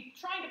to be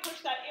trying to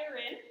push that air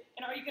in,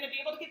 and are you going to be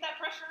able to get that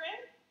pressure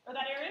in, or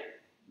that air in?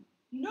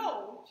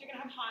 No, so you're going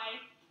to have high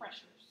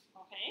pressures,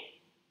 okay?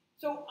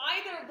 So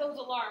either of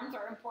those alarms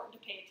are important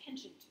to pay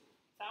attention to,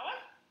 sawa?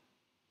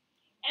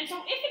 And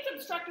so if it's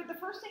obstructed, the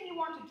first thing you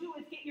want to do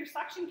is get your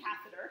suction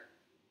catheter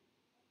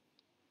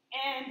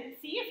and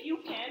see if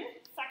you can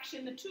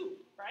suction the tube,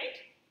 right?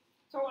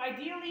 So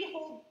ideally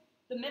hold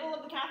the middle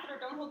of the catheter,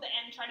 don't hold the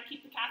end, try to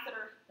keep the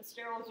catheter as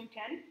sterile as you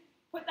can.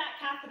 Put that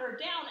catheter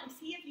down and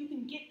see if you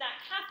can get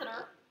that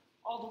catheter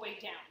all the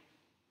way down.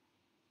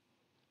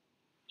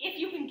 If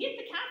you can get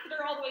the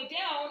catheter all the way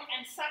down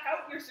and suck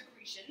out your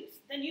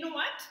secretions, then you know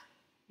what?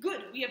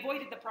 Good, we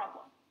avoided the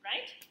problem,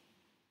 right?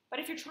 But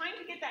if you're trying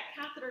to get that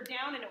catheter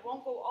down and it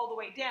won't go all the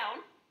way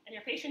down, and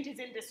your patient is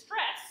in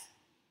distress,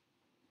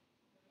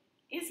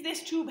 is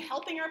this tube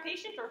helping our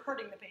patient or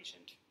hurting the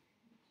patient?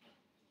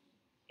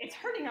 It's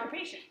hurting our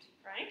patient,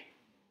 right?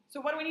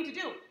 So what do we need to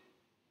do?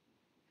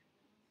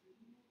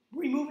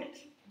 Remove it.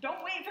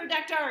 Don't wait for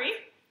Daktari,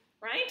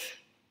 right?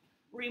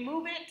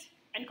 Remove it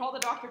and call the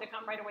doctor to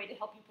come right away to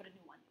help you put a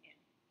new one in.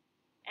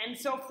 And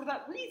so for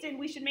that reason,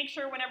 we should make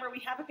sure whenever we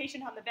have a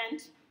patient on the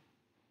vent,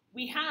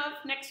 we have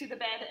next to the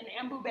bed an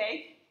ambu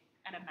bag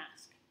and a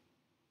mask,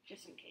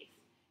 just in case.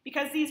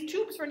 Because these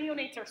tubes for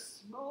neonates are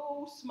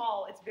so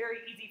small, it's very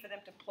easy for them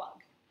to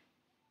plug.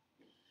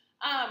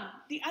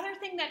 The other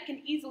thing that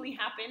can easily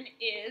happen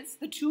is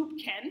the tube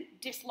can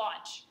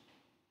dislodge,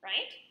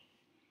 right?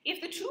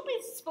 If the tube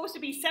is supposed to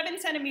be 7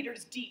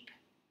 centimeters deep,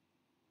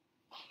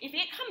 if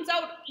it comes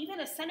out even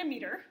a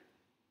centimeter,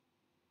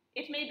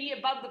 it may be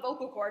above the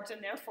vocal cords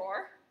and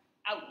therefore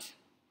out,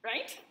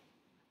 right?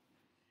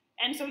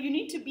 And so you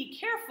need to be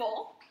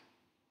careful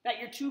that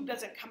your tube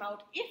doesn't come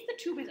out. If the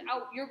tube is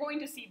out, you're going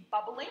to see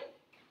bubbling.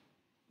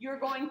 You're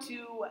going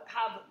to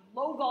have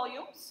low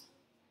volumes,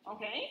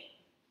 okay?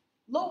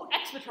 Low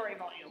expiratory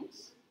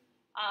volumes.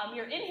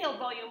 Your inhaled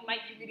volume might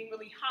be reading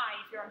really high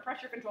if you're on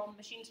pressure control and the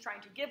machine's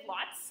trying to give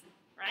lots,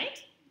 right?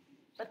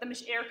 But the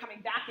air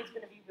coming back is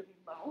going to be really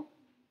low.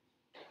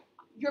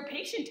 Your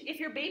patient, if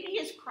your baby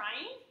is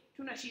crying,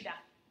 tunashida.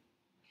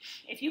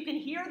 If you can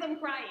hear them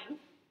crying,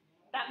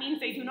 that means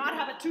they do not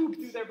have a tube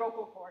through their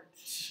vocal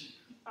cords,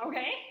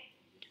 okay?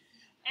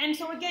 And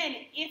so again,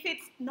 if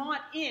it's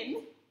not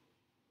in,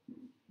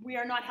 we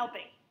are not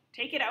helping.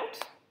 Take it out,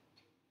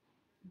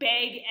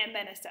 bag, and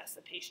then assess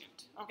the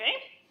patient, okay?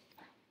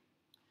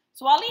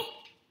 Swali?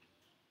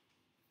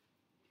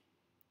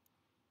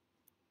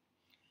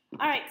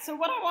 All right, so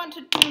what I want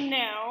to do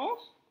now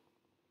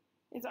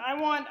is I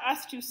want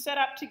us to set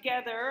up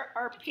together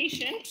our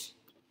patient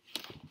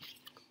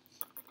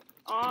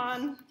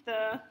on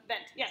the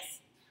vent. Yes?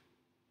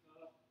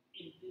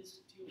 In this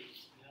tube,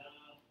 there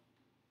are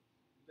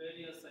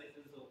various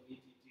sizes of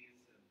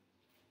VTTs and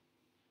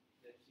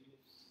the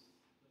tubes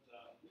that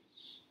are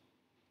which.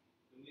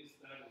 When we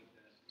start with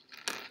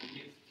the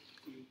least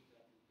tube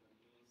that we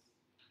can use.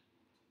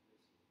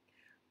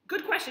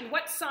 Good question.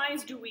 What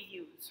size do we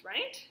use,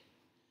 right?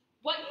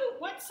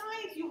 What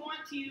size you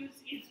want to use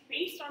is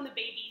based on the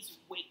baby's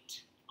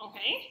weight,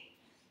 okay?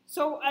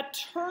 So a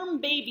term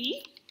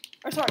baby,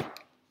 a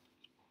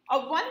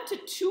 1 to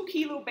 2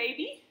 kilo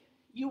baby,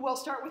 you will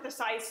start with a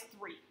size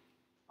 3,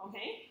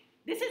 okay?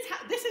 This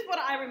is what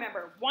I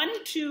remember,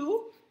 1,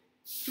 2,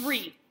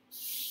 3.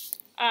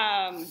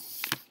 A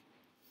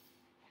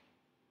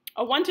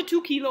 1 to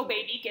 2 kilo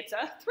baby gets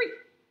a 3.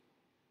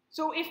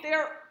 So if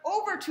they're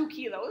over 2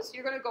 kilos,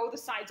 you're gonna go the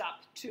size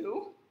up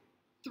to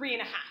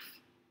 3.5.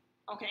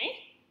 Okay?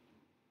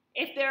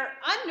 If they're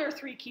under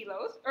 3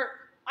 kilos,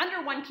 or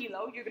under 1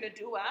 kilo, you're going to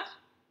do a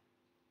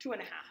 2.5.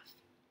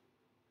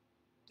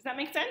 Does that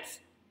make sense?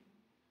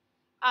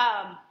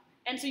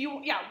 And so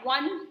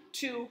 1,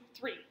 2,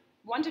 3.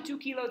 1 to 2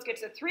 kilos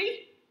gets a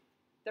 3.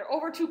 They're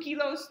over 2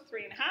 kilos,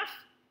 3.5.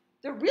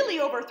 They're really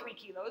over 3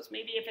 kilos.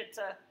 Maybe if it's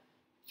a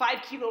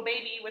 5 kilo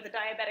baby with a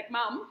diabetic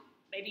mom,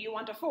 maybe you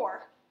want a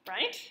 4,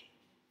 right?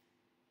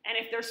 And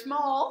if they're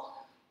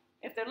small,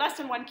 if they're less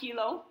than 1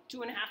 kilo,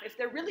 2.5. If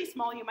they're really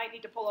small, you might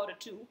need to pull out a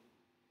 2.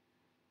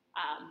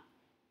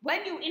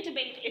 when you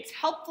intubate, it's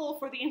helpful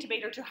for the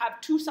intubator to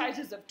have two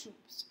sizes of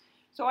tubes.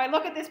 So I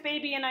look at this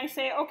baby and I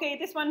say, okay,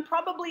 this one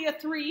probably a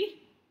 3,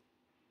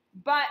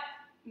 but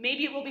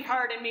maybe it will be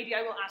hard and maybe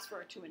I will ask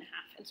for a 2.5.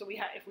 And so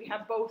if we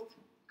have both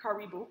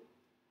reivew,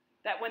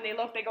 that when they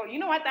look, they go, you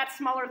know what, that's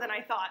smaller than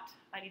I thought.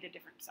 I need a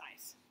different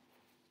size.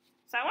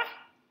 Sawa?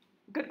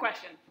 Good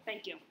question.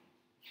 Thank you.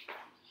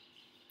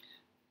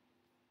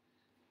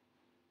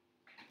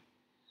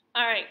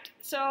 All right,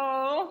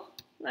 so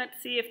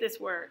let's see if this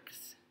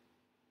works.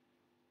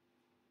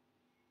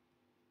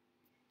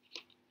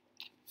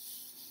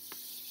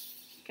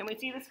 Can we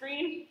see the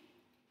screen?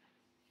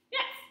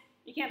 Yes.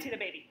 You can't see the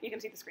baby. You can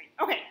see the screen.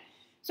 Okay.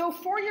 So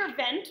for your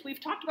vent, we've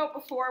talked about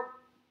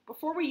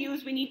before we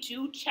use, we need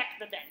to check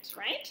the vent,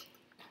 right?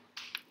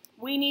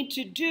 We need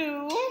to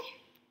do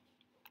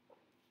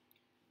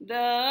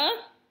the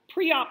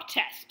pre-op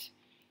test.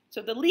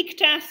 So the leak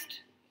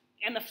test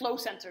and the flow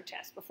sensor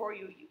test before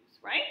you use,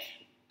 right?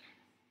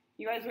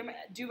 Do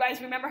you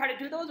guys remember how to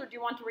do those, or do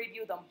you want to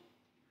review them?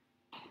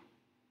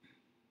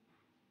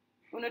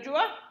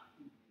 Unajua?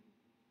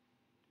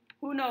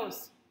 Who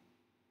knows?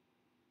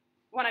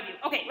 One of you.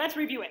 Okay, let's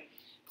review it.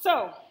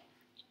 So,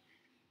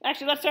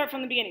 actually, let's start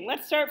from the beginning.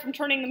 Let's start from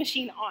turning the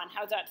machine on.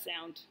 How's that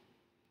sound?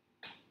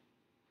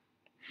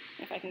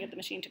 If I can get the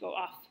machine to go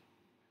off.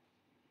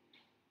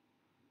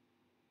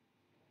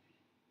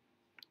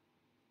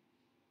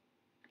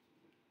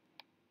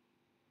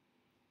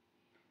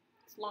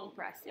 It's long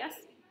press, yes?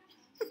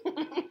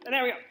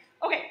 There we go.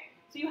 Okay,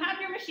 so you have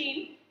your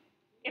machine.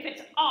 If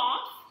it's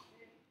off,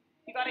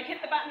 you got to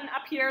hit the button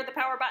up here, the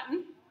power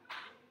button.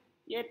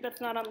 Yeah,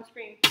 that's not on the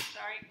screen.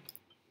 Sorry.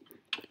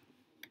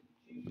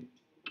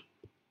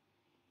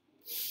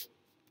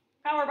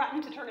 Power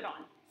button to turn it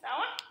on.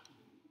 Sawa?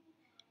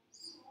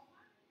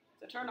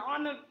 So turn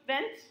on the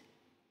vent.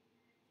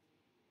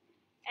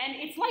 And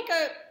it's like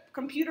a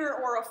computer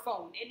or a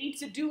phone. It needs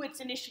to do its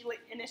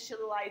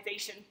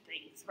initialization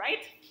things,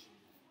 right?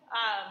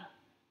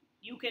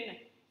 You can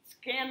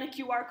scan the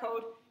QR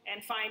code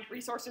and find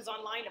resources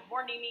online of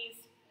warning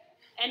these,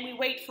 and we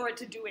wait for it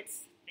to do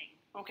its thing,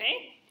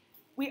 okay?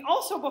 We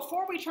also,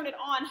 before we turn it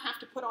on, have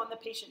to put on the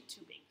patient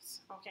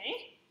tubings,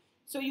 okay?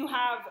 So you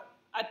have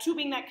a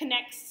tubing that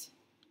connects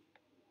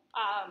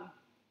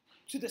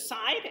to the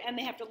side, and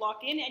they have to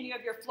lock in, and you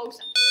have your flow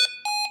sensor.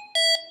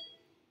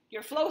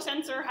 Your flow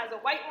sensor has a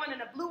white one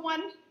and a blue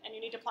one, and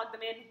you need to plug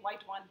them in,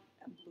 white one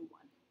and blue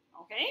one,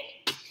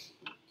 okay?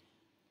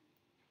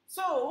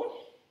 So,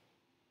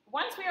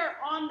 once we are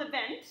on the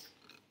vent,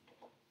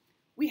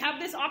 we have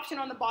this option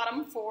on the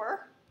bottom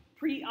for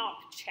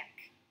pre-op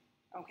check,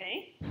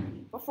 okay?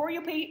 Before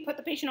you put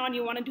the patient on,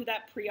 you want to do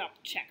that pre-op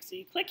check. So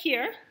you click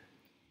here,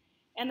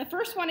 and the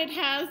first one it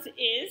has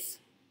is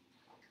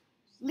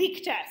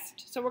leak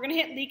test. So we're going to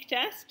hit leak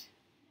test,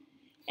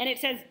 and it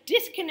says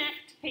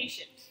disconnect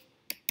patient.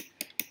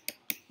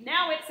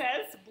 Now it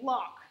says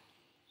block.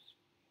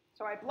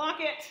 So I block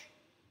it,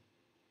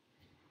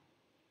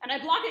 and I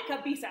block it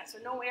kabisa, so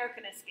no air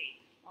can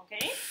escape,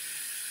 okay?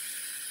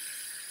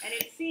 And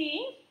it's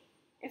seeing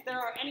if there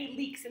are any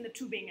leaks in the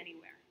tubing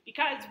anywhere,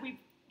 because we've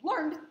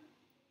learned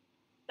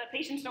that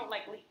patients don't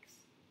like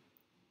leaks.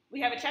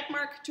 We have a check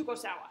mark, tuko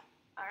sawa,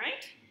 all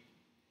right?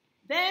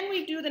 Then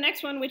we do the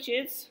next one, which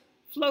is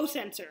flow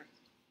sensor.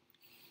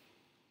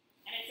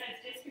 And it says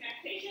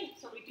disconnect patient,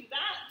 so we do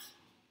that.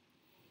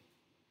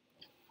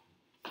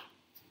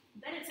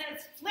 Then it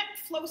says flip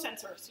flow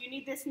sensor. So you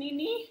need this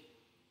knee.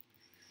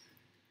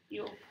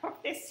 You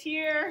hook this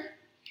here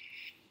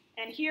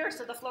and here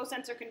so the flow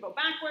sensor can go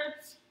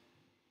backwards.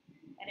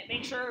 And it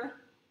makes sure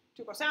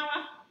tuko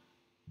sawa.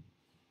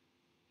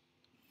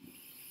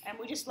 And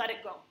we just let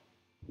it go.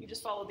 You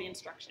just follow the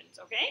instructions,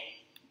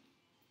 okay?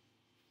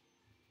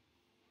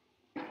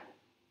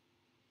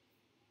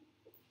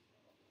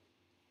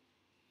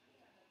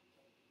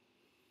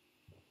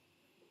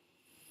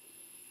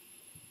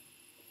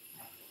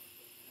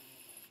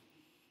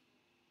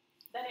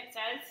 Then it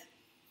says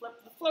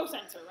flip the flow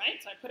sensor,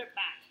 right? So I put it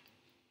back.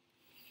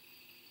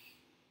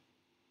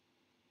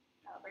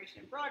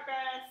 Calibration in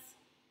progress.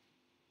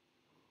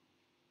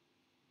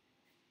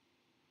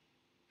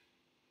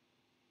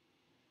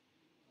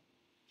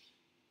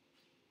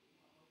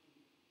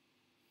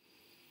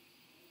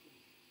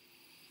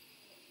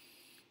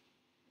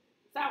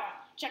 Sawa,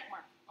 check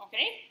mark,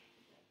 okay?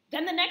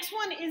 Then the next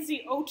one is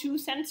the O2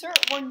 sensor.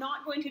 We're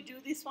not going to do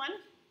this one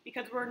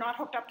because we're not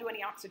hooked up to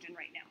any oxygen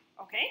right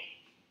now, okay?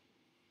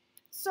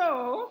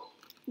 So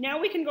now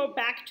we can go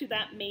back to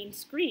that main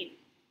screen.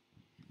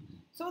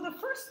 So the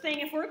first thing,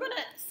 if we're going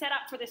to set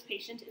up for this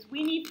patient, is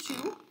we need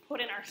to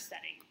put in our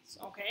settings,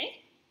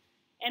 okay?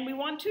 And we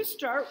want to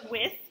start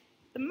with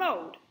the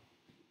mode,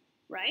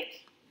 right?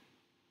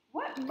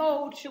 What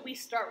mode should we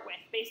start with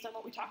based on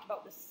what we talked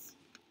about this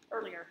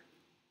earlier?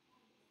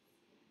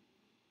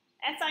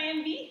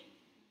 SIMV?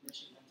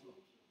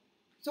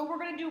 So we're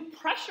going to do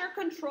pressure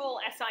control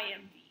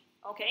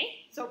SIMV,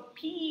 okay? So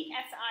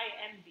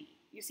PSIMV.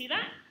 You see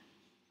that?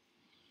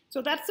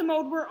 So that's the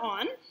mode we're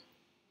on.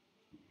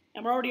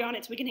 And we're already on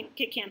it, so we can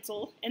hit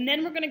cancel. And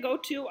then we're going to go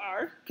to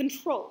our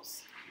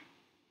controls.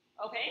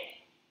 Okay?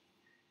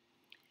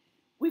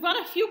 We've got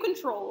a few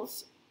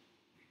controls.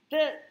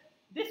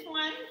 This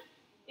one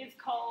is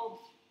called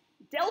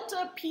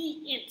delta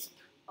P insp.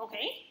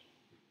 Okay?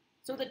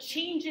 So the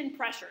change in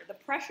pressure, the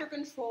pressure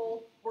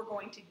control we're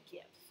going to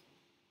give.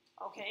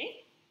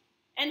 Okay?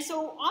 And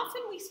so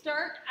often we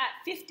start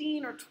at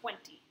 15 or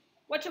 20.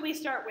 What should we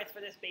start with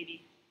for this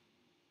baby?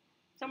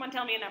 Someone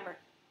tell me a number.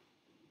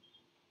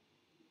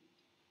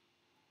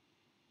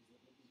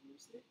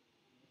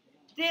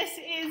 This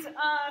is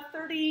a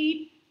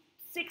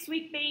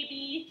 36-week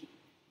baby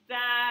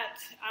that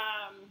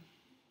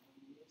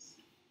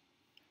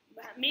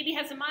maybe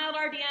has a mild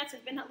RDS,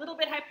 has been a little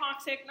bit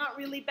hypoxic, not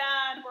really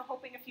bad. We're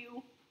hoping a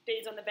few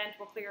days on the vent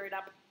will clear it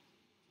up.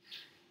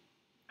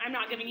 I'm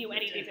not giving you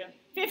any detail.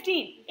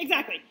 15,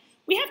 exactly.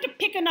 We have to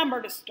pick a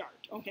number to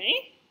start,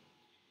 okay?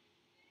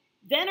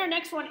 Then our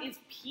next one is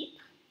PEEP.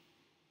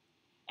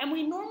 And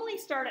we normally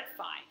start at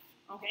 5,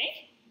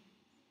 okay?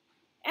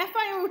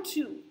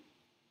 FiO2.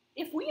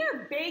 If we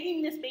are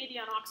bagging this baby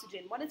on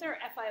oxygen, what is our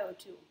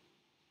FiO2?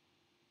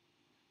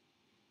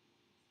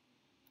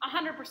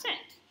 100%,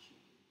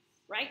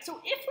 right? So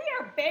if we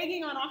are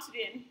bagging on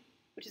oxygen,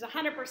 which is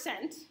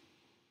 100%,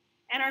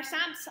 and our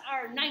SATs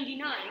are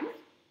 99,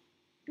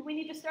 do we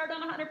need to start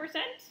on 100%?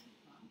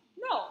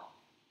 No.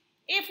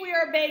 If we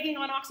are bagging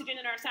on oxygen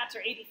and our SATs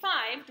are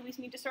 85, do we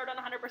need to start on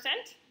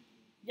 100%?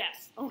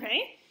 Yes,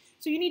 okay?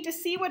 So you need to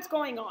see what's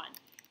going on.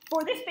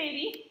 For this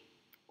baby,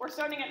 we're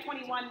starting at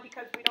 21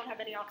 because we don't have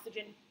any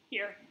oxygen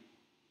here,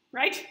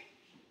 right?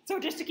 So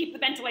just to keep the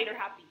ventilator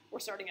happy, we're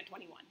starting at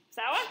 21.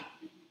 Sawa?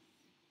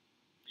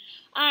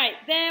 All right,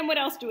 then what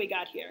else do we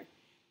got here?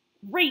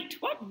 Rate.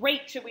 What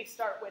rate should we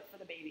start with for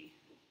the baby?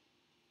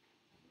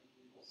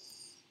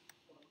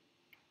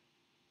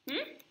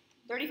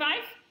 35?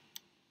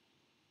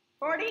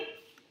 40? All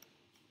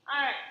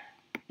right.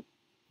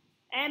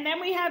 And then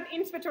we have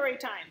inspiratory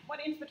time. What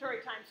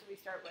inspiratory time should we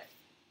start with?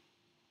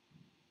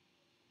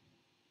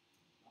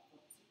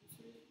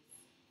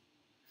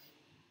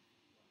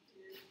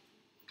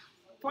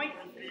 Point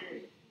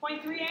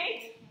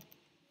 0.38?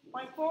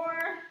 0.4? All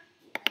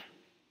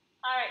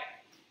right.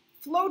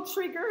 Flow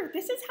trigger.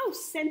 This is how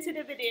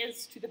sensitive it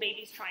is to the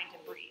baby's trying to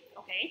breathe,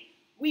 okay?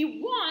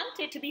 We want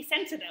it to be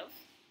sensitive,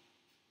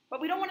 but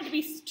we don't want it to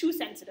be too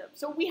sensitive.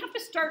 So we have to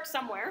start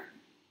somewhere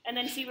and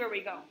then see where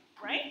we go,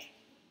 right?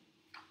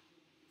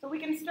 So we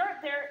can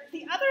start there.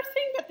 The other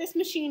thing that this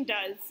machine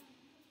does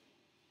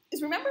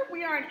is, remember,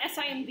 we are an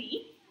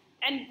SIMV,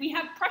 and we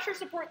have pressure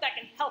support that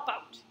can help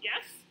out,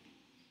 yes?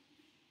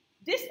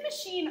 This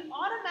machine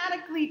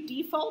automatically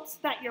defaults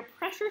that your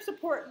pressure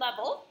support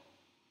level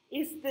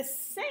is the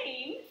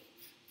same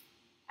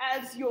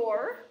as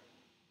your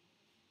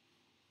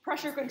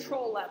pressure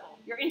control level,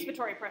 your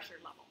inspiratory pressure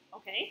level,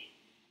 okay?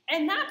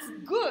 And that's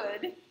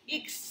good,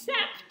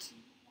 except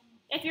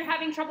if you're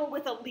having trouble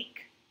with a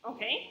leak,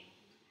 okay?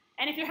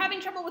 And if you're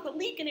having trouble with a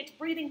leak and it's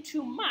breathing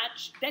too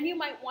much, then you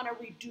might want to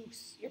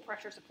reduce your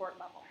pressure support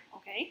level,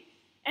 okay?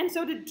 And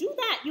so to do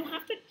that, you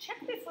have to check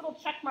this little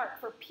check mark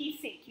for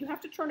P-sync. You have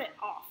to turn it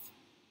off.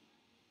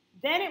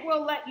 Then it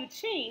will let you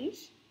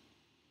change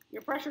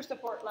your pressure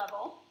support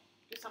level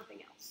to something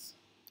else.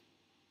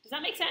 Does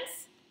that make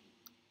sense?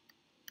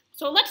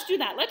 So let's do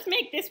that. Let's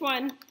make this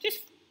one,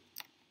 just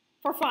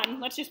for fun,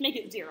 let's just make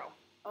it 0,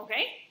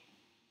 okay?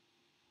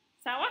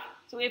 Sawa?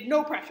 So we have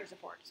no pressure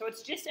support. So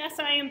it's just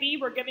SIMV.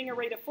 We're giving a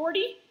rate of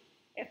 40.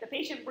 If the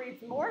patient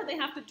breathes more, they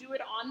have to do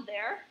it on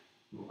their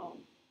own.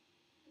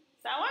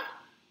 Sawa?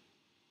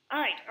 All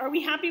right, are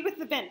we happy with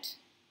the vent?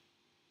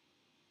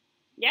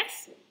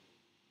 Yes?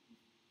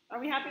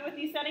 Are we happy with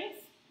these settings?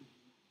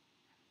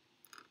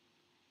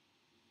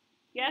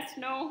 Yes,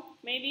 no,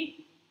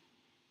 maybe?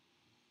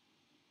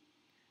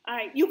 All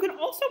right, you can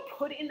also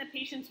put in the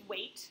patient's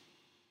weight,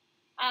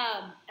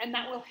 and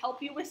that will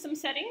help you with some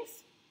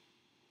settings.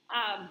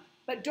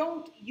 But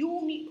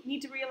you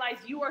need to realize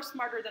you are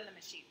smarter than the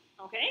machine,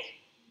 okay?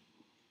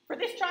 For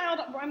this child,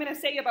 I'm gonna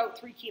say about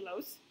 3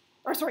 kilos,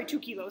 or sorry, 2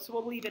 kilos, so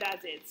we'll leave it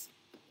as is.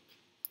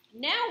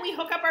 Now we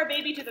hook up our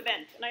baby to the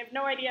vent, and I have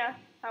no idea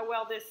how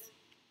well this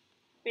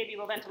baby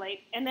will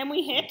ventilate. And then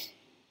we hit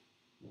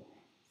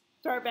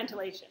start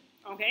ventilation,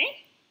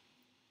 okay?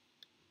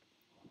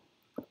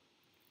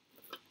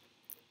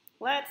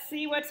 Let's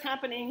see what's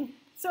happening.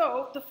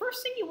 So the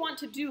first thing you want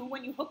to do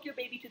when you hook your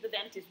baby to the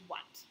vent is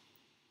what?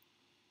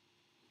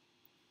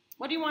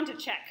 What do you want to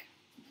check?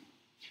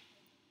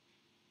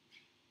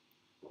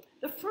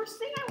 The first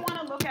thing I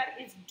want to look at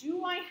is,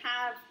 do I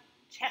have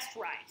chest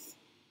rise?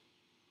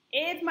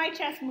 Is my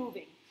chest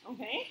moving,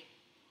 okay?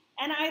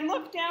 And I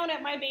look down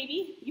at my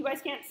baby, you guys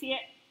can't see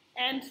it,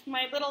 and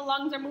my little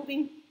lungs are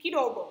moving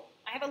kidogo.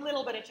 I have a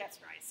little bit of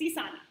chest rise,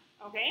 sisana,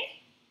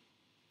 okay?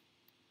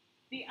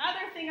 The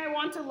other thing I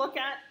want to look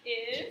at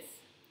is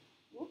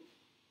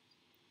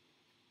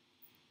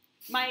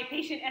my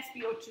patient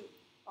SpO2,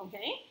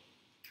 okay?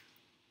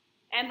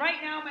 And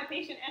right now my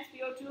patient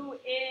SpO2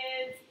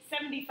 is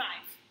 75,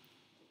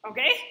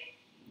 okay?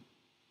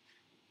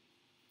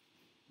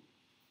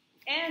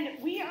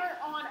 And we are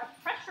on a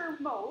pressure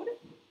mode,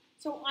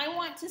 so I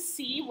want to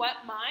see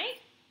what my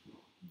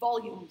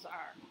volumes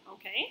are,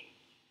 okay?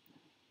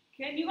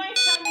 Can you guys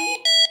tell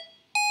me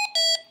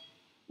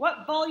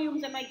what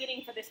volumes am I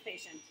getting for this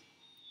patient?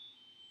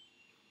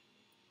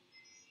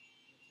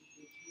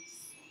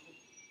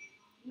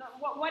 No,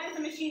 what is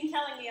the machine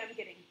telling me I'm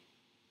getting?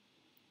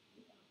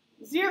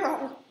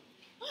 0.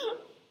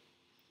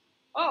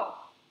 Oh,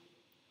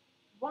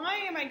 why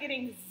am I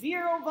getting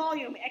 0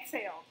 volume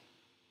exhaled?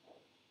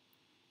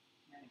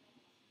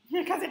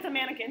 Because it's a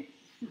mannequin.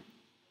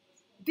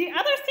 The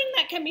other thing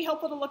that can be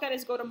helpful to look at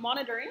is go to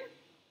monitoring.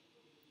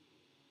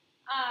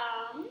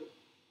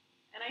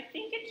 And I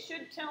think it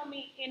should tell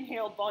me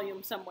inhaled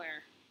volume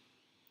somewhere.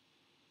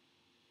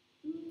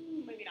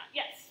 Maybe not.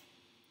 Yes.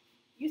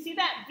 You see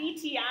that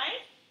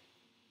VTI?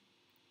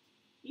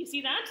 You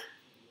see that?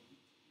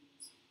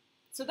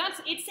 So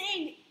it's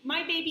saying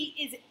my baby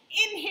is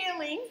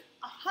inhaling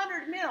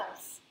 100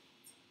 mils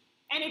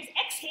and it's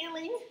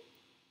exhaling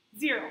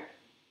 0.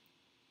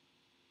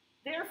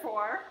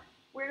 Therefore,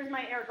 where's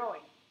my air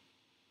going?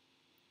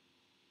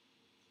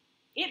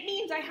 It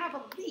means I have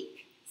a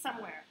leak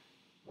somewhere,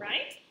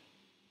 right?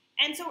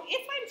 And so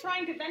if I'm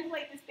trying to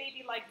ventilate this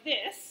baby like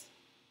this,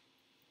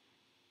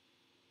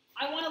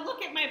 I want to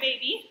look at my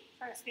baby,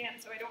 try to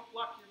stand so I don't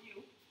block your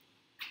view.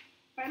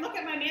 If I look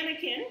at my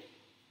mannequin,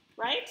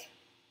 right?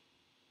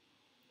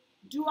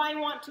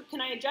 Can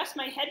I adjust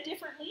my head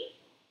differently?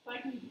 So I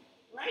can,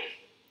 right?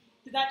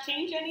 Did that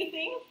change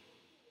anything?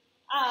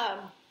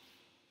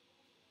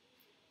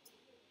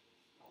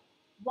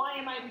 Why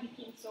am I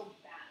leaking so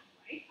bad,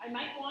 right? I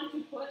might want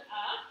to put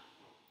a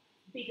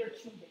bigger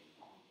tube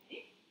in,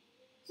 okay?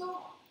 So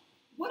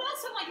what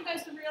else I'd like you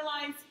guys to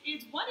realize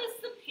is what is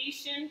the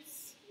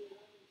patient's,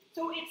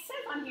 so it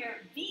says on here,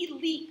 the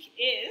leak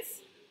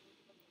is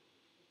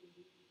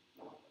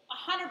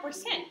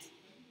 100%,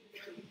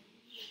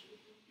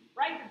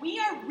 right? We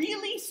are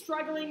really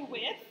struggling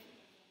with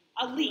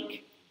a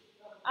leak.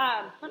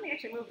 Let me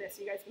actually move this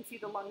so you guys can see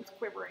the lungs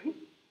quivering.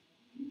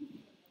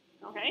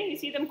 Okay, you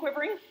see them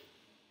quivering?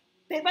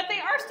 But they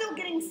are still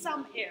getting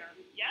some air,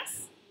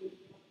 yes?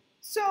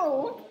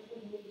 So,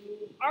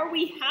 are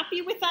we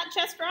happy with that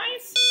chest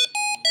rise?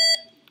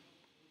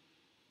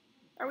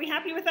 Are we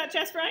happy with that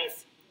chest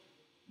rise?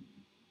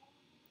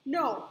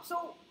 No.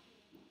 So,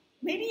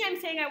 maybe I'm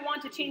saying I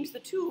want to change the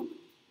tube,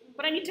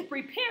 but I need to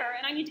prepare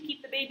and I need to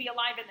keep the baby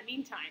alive in the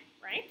meantime,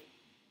 right?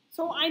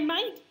 So I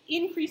might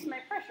increase my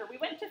pressure. We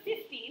went to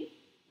 15,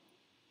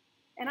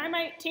 and I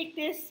might take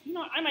this,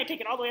 I might take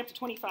it all the way up to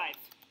 25.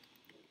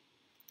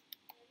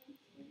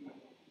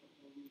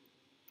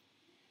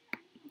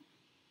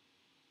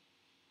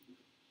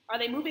 Are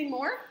they moving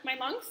more, my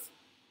lungs?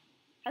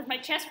 Has my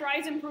chest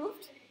rise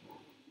improved?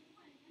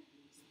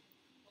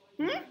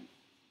 A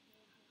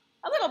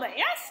little bit,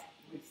 yes?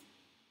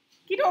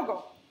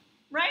 Kidogo,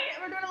 right?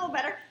 We're doing a little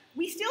better.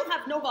 We still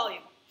have no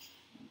volume,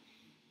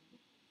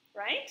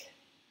 right?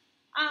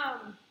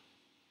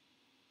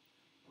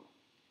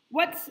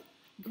 What's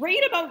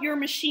great about your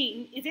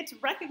machine is it's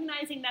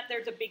recognizing that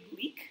there's a big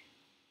leak,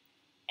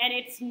 and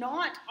it's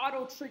not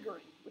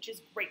auto-triggering, which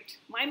is great.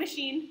 My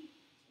machine,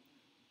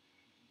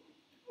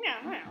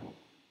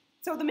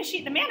 so the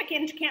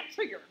mannequin can't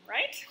trigger,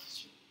 right?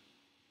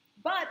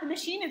 But the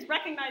machine is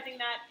recognizing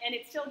that, and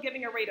it's still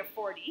giving a rate of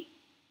 40.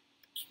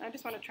 I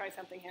just want to try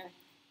something here.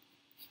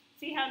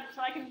 See how,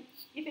 so I can,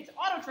 if it's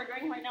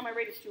auto-triggering, right now my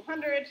rate is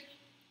 200.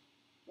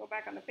 Go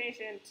back on the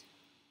patient.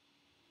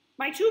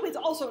 My tube is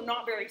also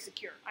not very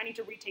secure. I need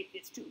to retape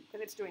this tube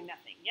because it's doing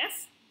nothing,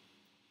 yes?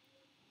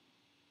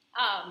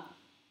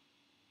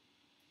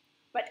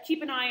 But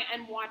keep an eye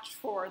and watch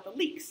for the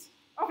leaks.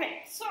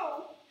 Okay,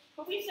 so,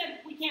 but we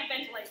said we can't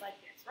ventilate like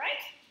this,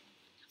 right?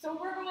 So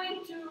we're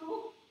going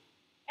to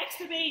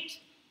extubate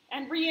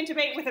and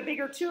re-intubate with a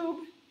bigger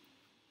tube,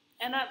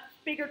 and that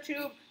bigger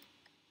tube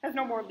has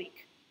no more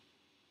leak.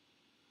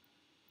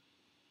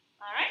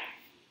 All right?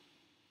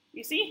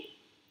 You see?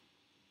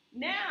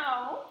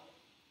 Now,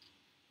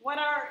 what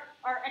are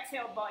our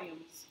exhaled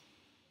volumes?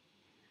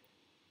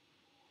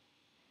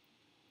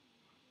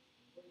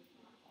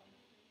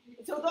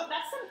 So that's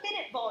the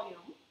minute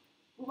volume.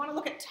 We want to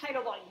look at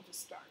tidal volume to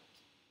start.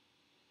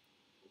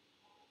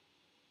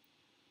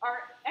 Our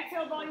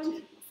exhaled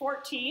volume,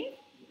 14.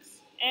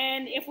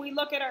 And if we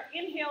look at our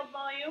inhaled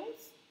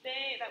volumes,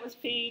 that was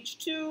page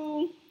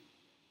 2,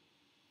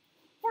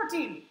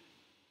 14,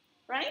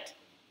 right?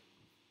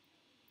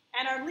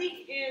 And our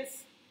leak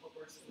is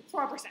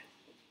 4%.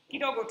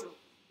 Kidogo too,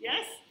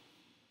 yes?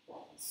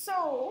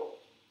 So,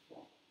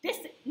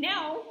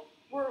 now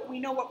we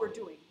know what we're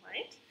doing,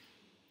 right?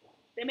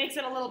 That makes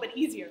it a little bit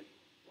easier,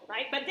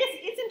 right? But this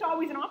isn't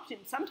always an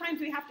option. Sometimes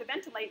we have to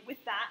ventilate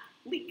with that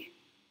leak.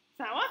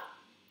 Sawa?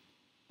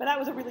 But that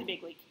was a really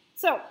big leak.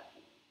 So,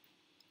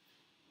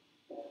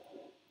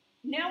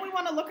 now we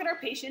want to look at our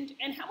patient,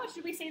 and how much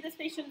did we say this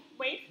patient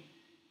weighed?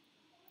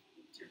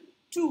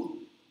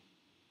 2.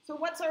 So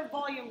what's our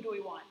volume do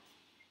we want?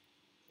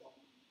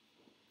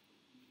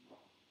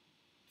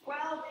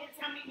 12 is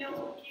how many mils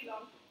per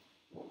kilo?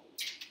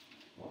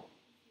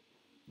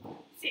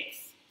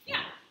 6.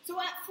 Yeah. So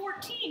at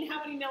 14, how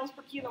many mils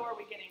per kilo are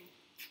we getting?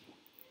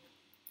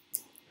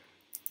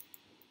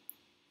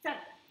 7,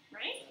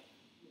 right?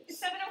 Is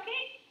 7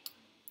 okay?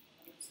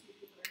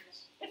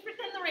 It's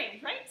within the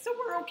range, right? So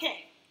we're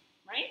okay,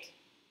 right?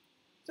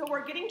 So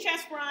we're getting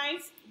chest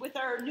rise with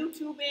our new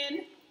tube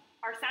in.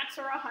 Our sats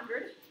are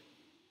 100.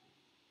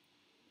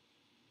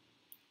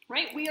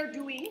 Right? We are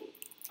doing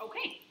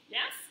okay,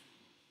 yes?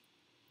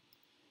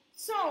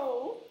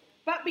 So,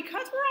 but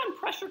because we're on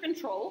pressure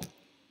control,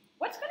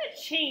 what's going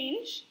to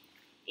change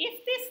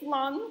if this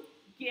lung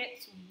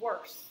gets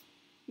worse?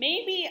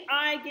 Maybe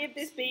I give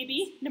this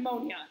baby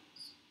pneumonia,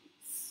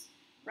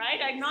 right?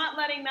 I'm not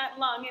letting that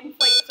lung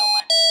inflate so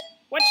much.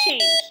 What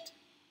changed?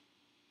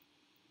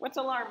 What's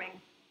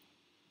alarming?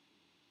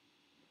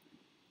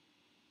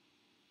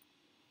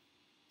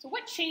 So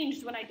what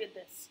changed when I did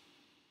this?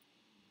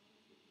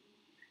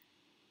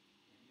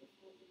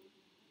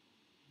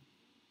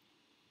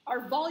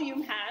 Our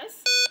volume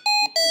has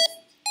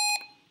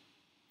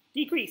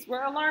decreased.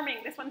 We're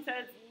alarming. This one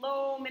says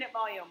low minute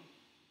volume.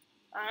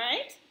 All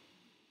right?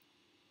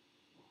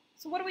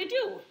 So what do we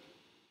do?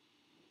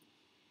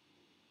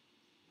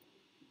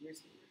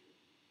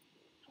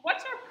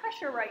 What's our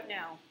pressure right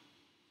now?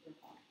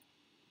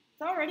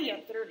 It's already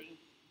at 30.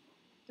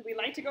 Do we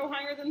like to go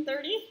higher than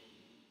 30?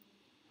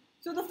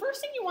 So the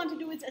first thing you want to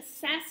do is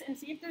assess and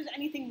see if there's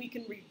anything we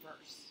can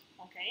reverse,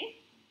 okay?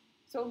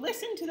 So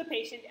listen to the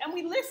patient, and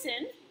we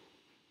listen,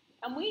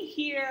 and we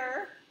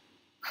hear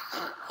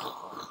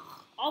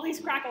all these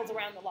crackles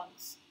around the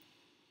lungs.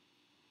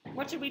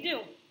 What should we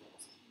do?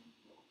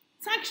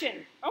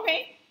 Suction.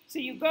 Okay, so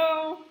you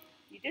go,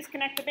 you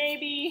disconnect the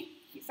baby,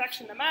 you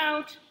suction them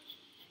out,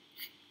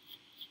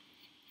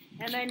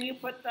 and then you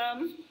put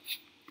them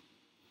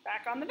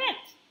back on the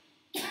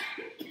vent.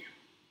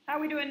 How are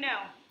we doing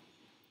now?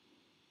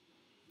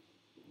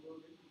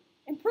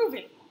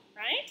 Improving,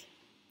 right?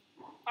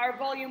 Our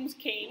volumes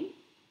came.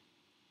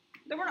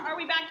 Are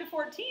we back to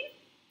 14?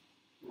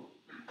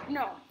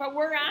 No, but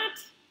we're at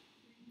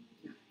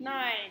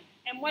 9.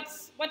 And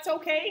what's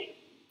okay?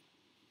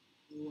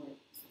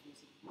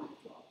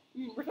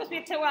 We're supposed to be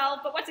at 12,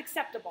 but what's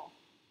acceptable?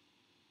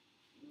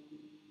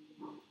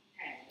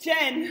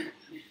 10.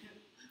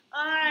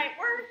 All right,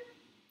 we're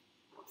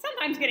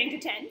sometimes getting to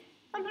 10,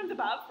 sometimes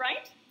above,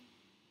 right?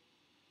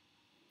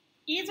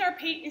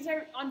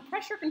 On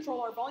pressure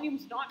control, our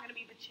volume's not going to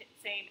be the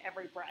same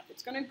every breath.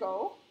 It's going to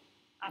go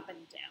up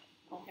and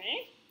down,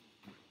 okay?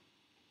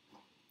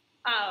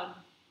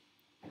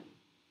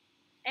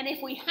 And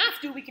if we have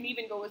to, we can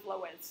even go as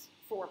low as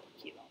 4 per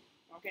kilo,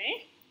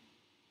 okay?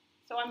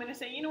 So I'm going to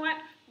say, you know what?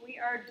 We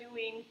are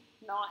doing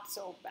not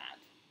so bad.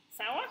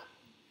 Sawa?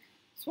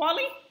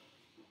 Swali?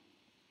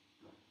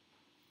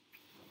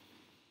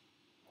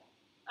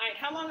 All right,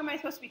 how long am I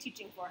supposed to be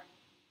teaching for?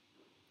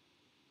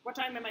 What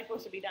time am I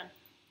supposed to be done?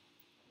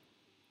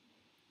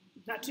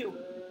 Not 2.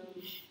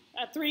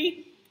 At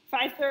 3,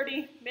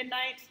 5:30,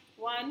 midnight,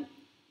 1.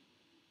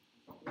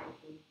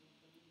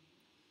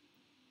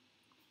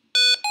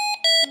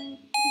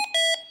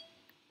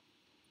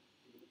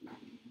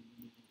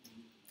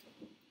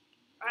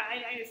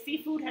 I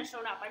see food has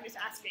shown up. I'm just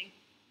asking.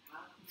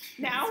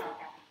 Now?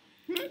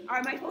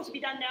 Am I supposed to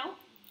be done now?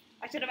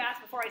 I should have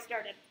asked before I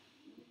started.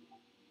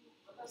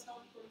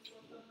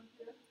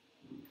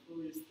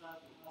 We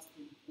start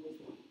asking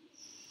questions.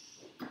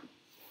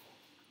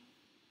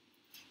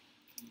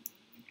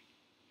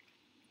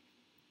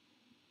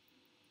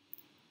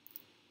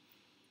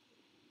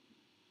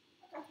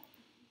 Okay.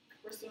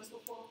 Questions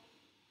before?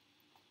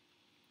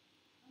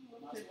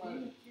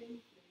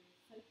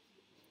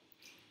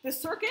 The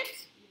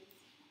circuit,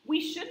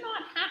 we should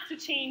not have to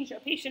change a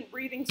patient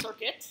breathing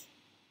circuit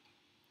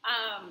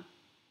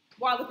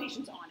while the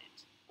patient's on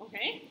it,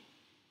 okay?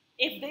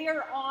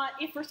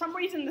 If for some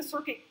reason the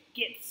circuit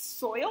gets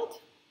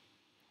soiled,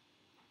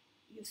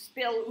 you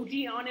spill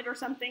Uji on it or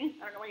something,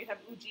 I don't know why you have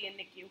Uji in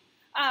NICU,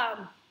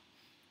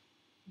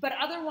 but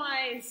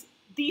otherwise,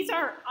 these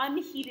are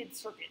unheated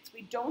circuits.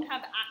 We don't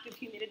have active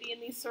humidity in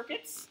these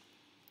circuits.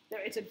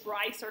 It's a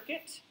dry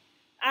circuit,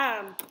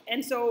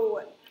 and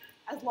so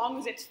as long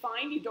as it's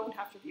fine, you don't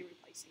have to be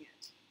replacing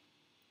it.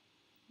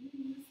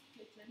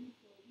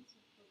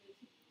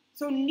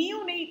 So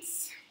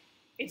neonates,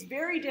 it's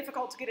very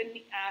difficult to get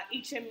an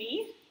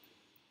HME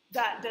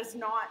that does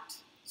not,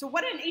 so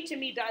what an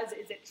HME does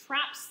is it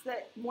traps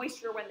the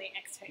moisture when they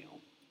exhale,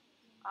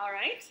 all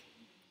right?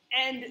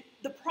 And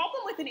the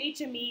problem with an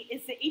HME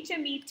is the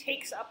HME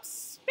takes up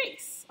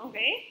space,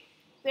 okay?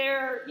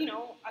 They're,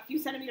 a few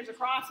centimeters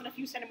across and a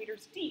few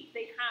centimeters deep.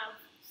 They have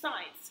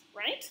size,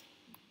 right?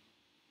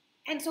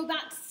 And so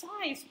that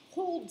size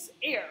holds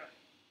air.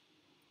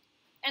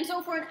 And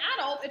so for an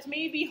adult, it's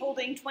maybe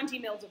holding 20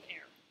 mils of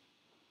air.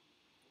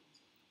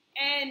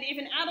 And if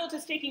an adult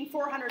is taking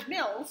 400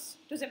 mils,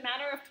 does it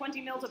matter if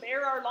 20 mils of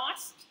air are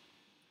lost?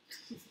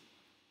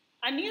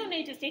 A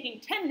neonate is taking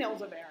 10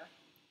 mils of air,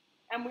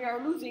 and we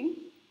are losing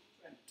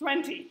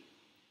 20.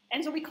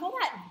 And so we call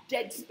that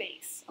dead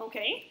space,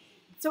 okay?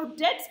 So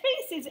dead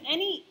space is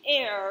any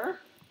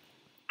air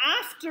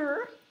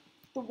after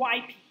the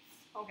Y piece,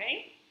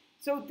 okay?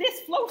 So this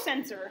flow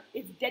sensor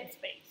is dead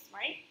space,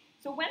 right?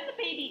 So when the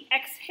baby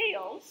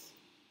exhales,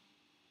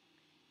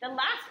 the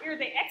last air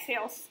they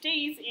exhale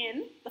stays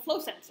in the flow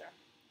sensor.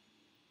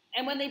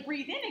 And when they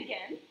breathe in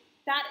again,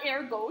 that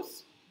air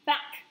goes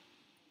back.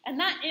 And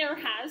that air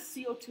has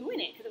CO2 in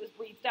it because it was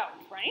breathed out,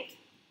 right?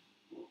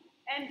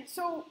 And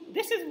so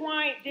this is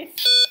why this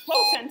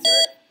flow sensor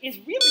is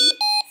really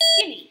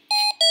skinny.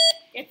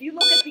 If you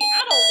look at the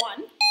adult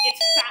one, it's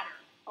fatter,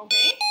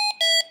 okay?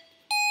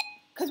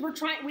 Because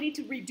we need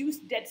to reduce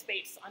dead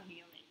space on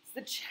neonates.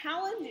 The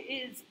challenge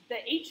is the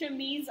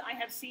HMEs I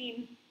have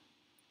seen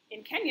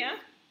in Kenya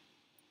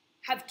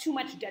have too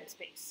much dead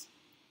space.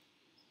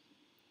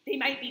 They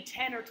might be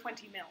 10 or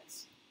 20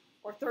 mils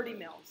or 30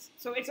 mils.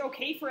 So it's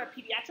okay for a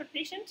pediatric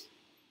patient,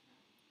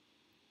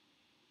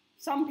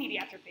 some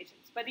pediatric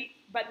patients, but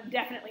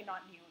definitely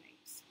not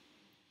neonates.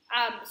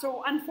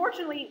 So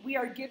unfortunately, we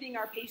are giving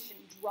our patient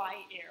dry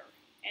air.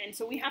 And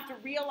so we have to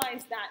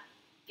realize that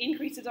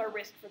increases our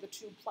risk for the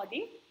tube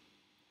plugging.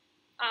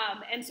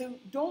 And so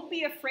don't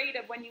be afraid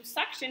of when you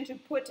suction to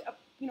put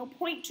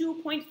 0.2,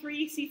 0.3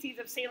 cc's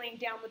of saline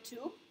down the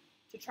tube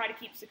to try to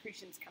keep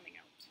secretions coming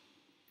out.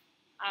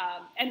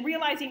 And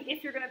realizing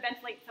if you're going to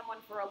ventilate someone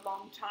for a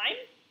long time,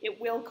 it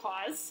will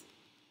cause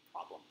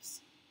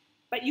problems.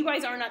 But you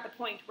guys aren't at the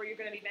point where you're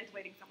going to be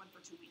ventilating someone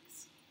for 2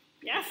 weeks.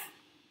 Yes?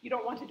 You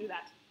don't want to do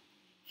that.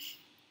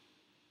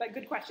 But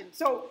good question.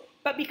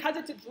 But because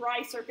it's a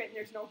dry circuit and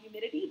there's no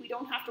humidity, we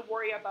don't have to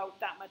worry about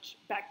that much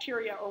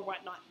bacteria or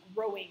whatnot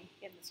growing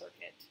in the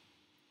circuit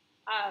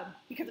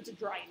because it's a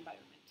dry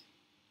environment.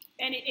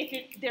 And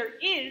if there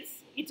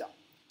is,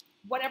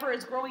 whatever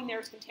is growing there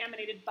is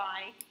contaminated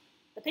by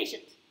the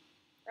patient,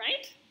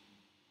 right?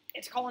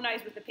 It's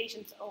colonized with the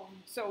patient's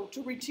own. So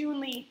to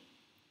routinely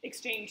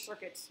exchange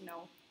circuits,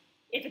 no.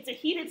 If it's a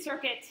heated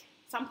circuit,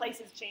 some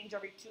places change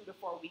every 2 to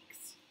 4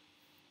 weeks.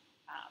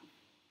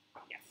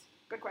 Yes,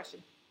 good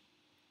question.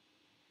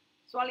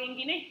 Swali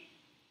ingine?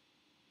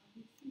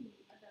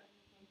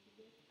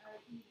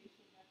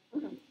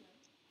 Mm-hmm.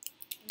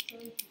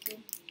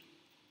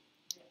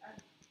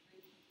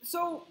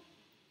 So,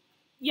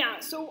 yeah,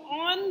 so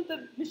on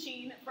the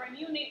machine, for a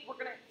neonate, we're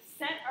going to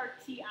set our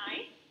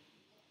TI,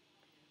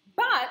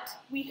 but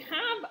we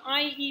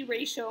have IE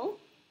ratio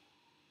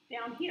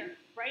down here,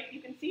 right? You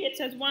can see it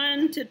says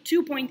 1 to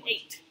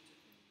 2.8,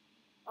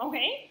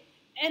 okay?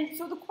 And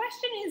so the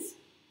question is,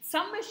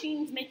 some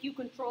machines make you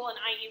control an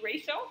IE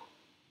ratio,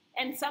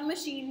 and some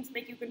machines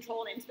make you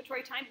control an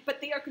inspiratory time, but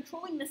they are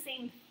controlling the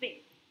same thing.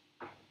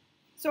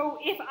 So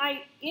if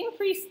I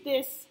increase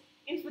this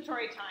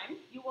inspiratory time,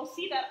 you will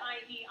see that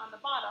IE on the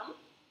bottom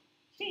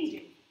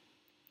changing.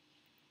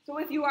 So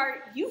if you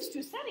are used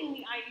to setting the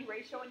IE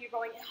ratio and you're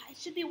going, it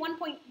should be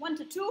 1.1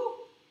 to 2,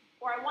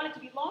 or I want it to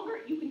be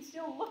longer, you can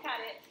still look at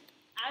it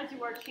as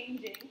you are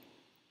changing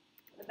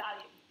the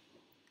value.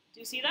 Do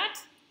you see that?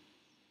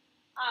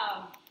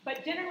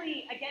 But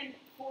generally, again,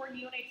 for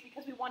neonates,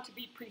 because we want to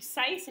be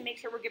precise and make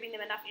sure we're giving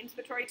them enough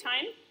inspiratory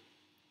time,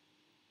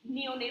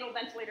 neonatal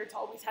ventilators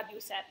always have you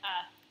set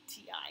a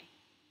TI.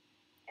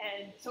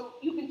 And so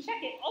you can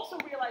check it, also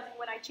realizing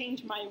when I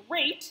change my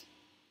rate,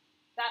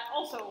 that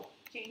also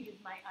changes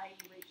my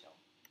IE ratio.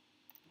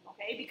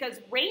 Okay, because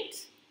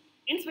rate,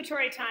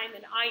 inspiratory time,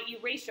 and IE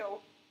ratio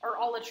are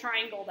all a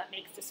triangle that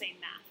makes the same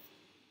math.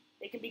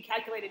 They can be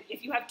calculated.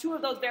 If you have 2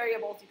 of those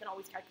variables, you can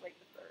always calculate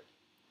the third.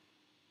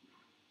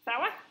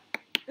 Sawa?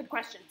 Good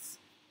questions.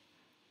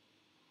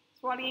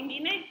 Swali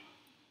ingine?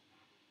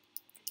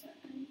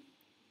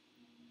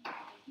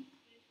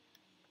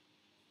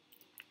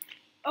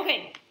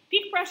 Okay,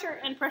 peak pressure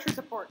and pressure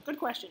support. Good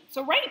question.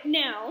 So right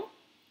now,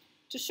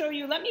 to show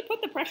you, let me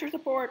put the pressure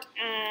support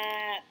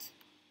at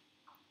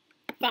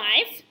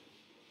 5.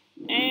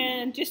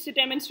 And just to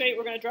demonstrate,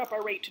 we're going to drop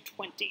our rate to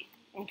 20.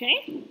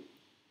 Okay?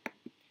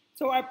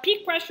 So our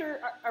peak pressure,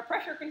 our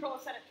pressure control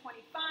is set at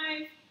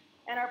 25,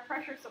 and our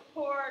pressure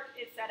support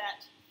is set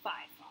at 5.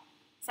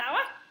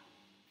 Sawa?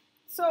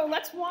 So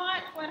let's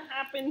watch what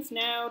happens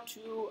now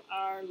to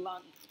our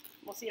lungs.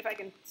 We'll see if I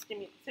can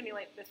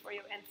simulate this for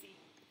you and see.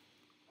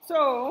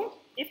 So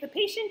if the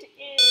patient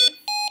is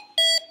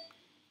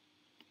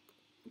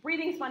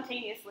breathing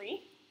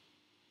spontaneously,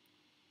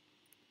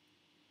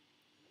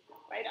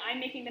 right, I'm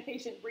making the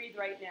patient breathe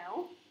right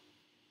now.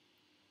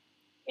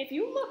 If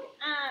you look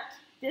at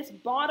this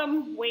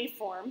bottom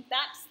waveform,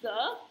 that's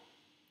the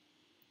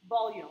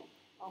volume,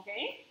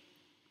 okay?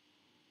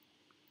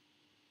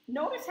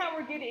 Notice how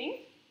we're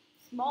getting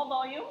small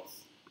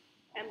volumes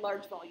and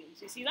large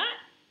volumes. You see that?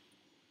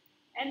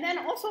 And then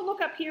also look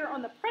up here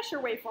on the pressure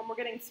waveform. We're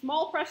getting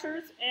small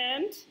pressures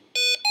and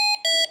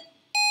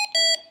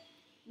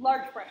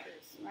large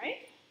pressures,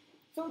 right?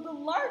 So the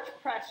large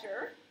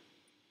pressure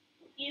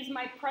is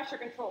my pressure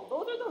control.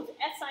 Those are those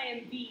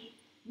SIMV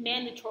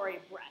mandatory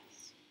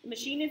breaths. The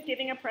machine is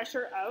giving a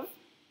pressure of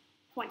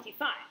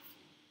 25.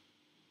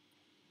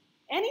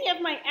 Any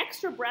of my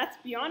extra breaths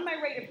beyond my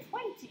rate of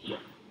 20,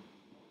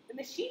 the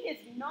machine is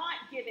not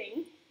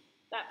giving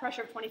that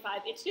pressure of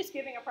 25. It's just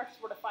giving a pressure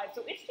support of 5.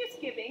 So it's just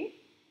giving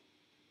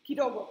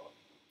kidogo,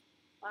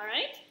 All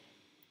right?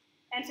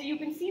 And so you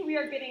can see we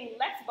are getting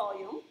less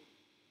volume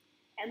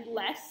and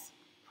less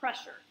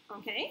pressure,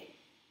 okay?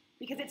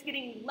 Because it's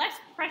getting less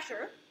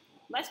pressure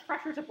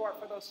support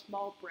for those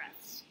small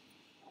breaths.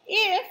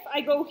 If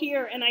I go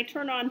here and I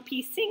turn on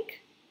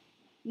P-Sync,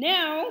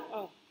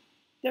 now,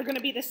 they're going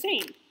to be the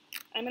same.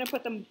 I'm going to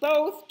put them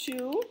both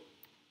to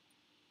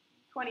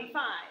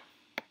 25.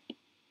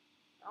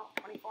 Oh,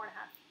 24 and a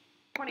half.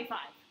 25.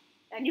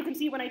 And you can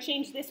see when I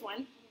change this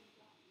one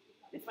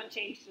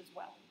changed as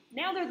well.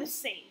 Now they're the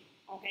same,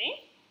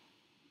 okay?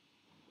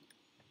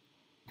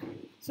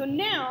 So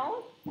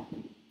now,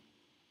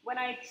 when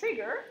I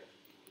trigger,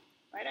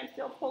 right, I'm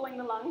still pulling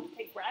the lung to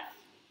take breaths.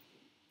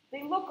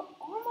 They look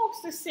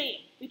almost the same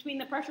between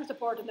the pressure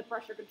support and the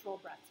pressure control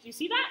breaths. Do you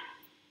see that?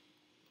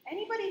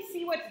 Anybody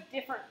see what's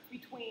different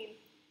between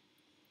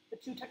the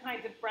two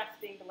kinds of breaths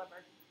being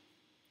delivered?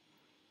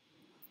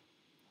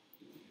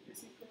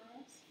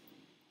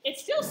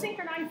 It's still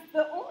synchronized.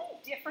 The only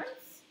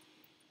difference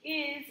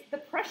is the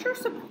pressure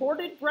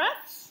supported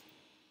breaths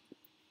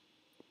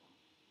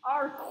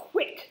are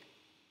quick.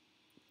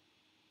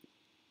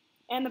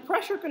 And the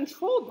pressure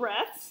control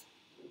breaths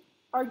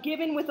are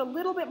given with a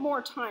little bit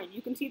more time.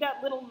 You can see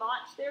that little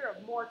notch there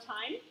of more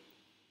time.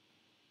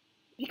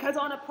 Because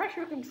on a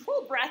pressure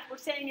control breath, we're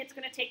saying it's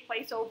going to take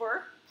place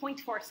over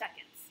 0.4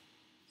 seconds.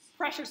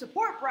 Pressure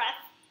support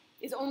breath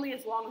is only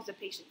as long as the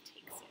patient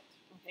takes it,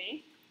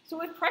 okay?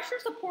 So if pressure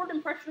support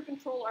and pressure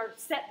control are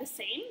set the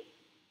same,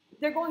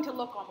 they're going to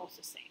look almost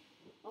the same,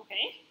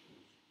 okay?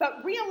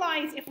 But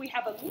realize if we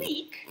have a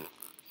leak,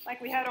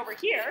 like we had over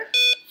here,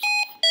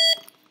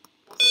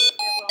 we'll see if it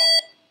will.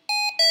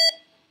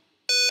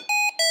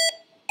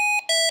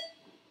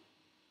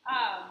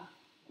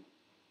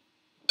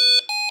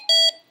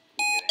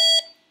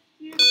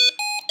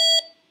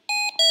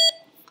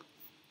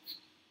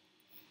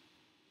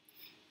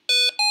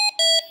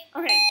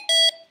 Okay.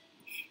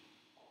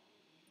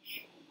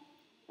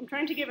 I'm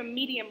trying to give a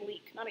medium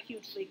leak, not a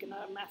huge leak and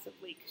not a massive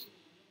leak.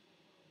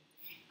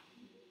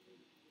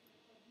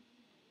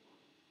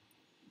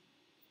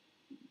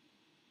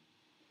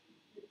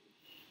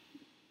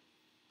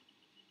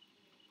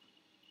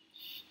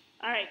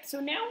 All right, so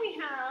now we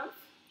have,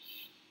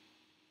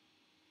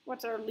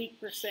 what's our leak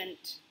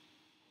percent?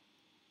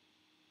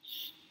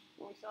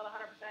 Well, we still at 100%.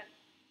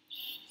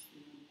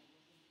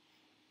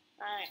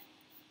 All right.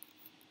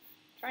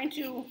 Trying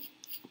to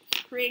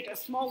create a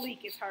small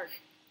leak is hard.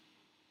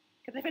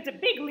 Because if it's a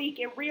big leak,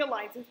 it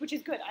realizes, which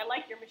is good. I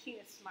like your machine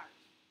is smart.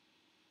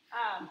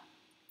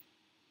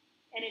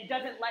 And it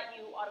doesn't let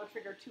you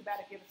auto-trigger too bad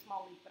if you have a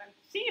small leak. But I'm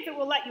seeing if it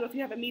will let you if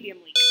you have a medium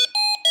leak.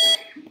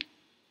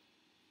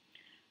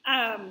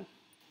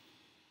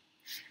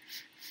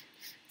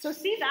 So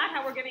see that,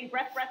 how we're giving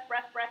breath, breath,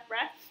 breath, breath,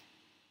 breath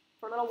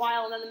for a little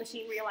while, and then the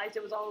machine realized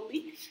it was all a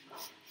leak?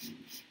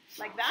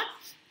 Like that.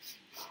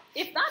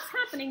 If that's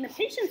happening, the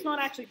patient's not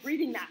actually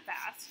breathing that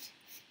fast.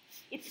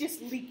 It's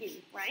just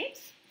leaking, right?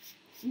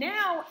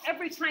 Now,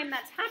 every time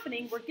that's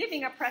happening, we're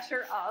giving a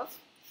pressure of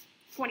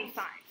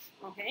 25,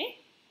 okay?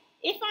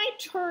 If I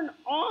turn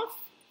off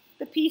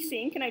the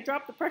P-Sync and I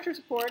drop the pressure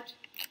support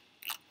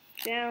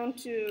down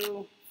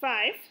to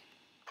 5,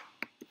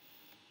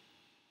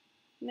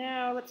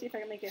 now let's see if I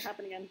can make it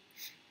happen again.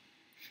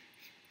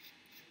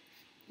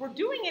 We're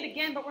doing it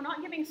again, but we're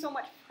not giving so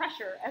much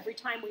pressure every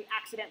time we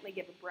accidentally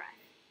give a breath.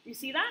 Do you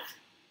see that?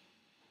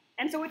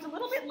 And so it's a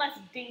little bit less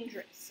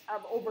dangerous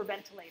of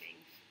overventilating.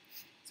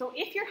 So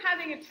if you're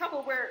having a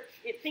trouble where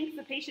it thinks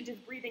the patient is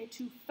breathing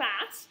too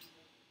fast,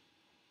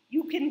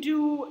 you can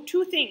do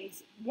two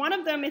things. One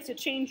of them is to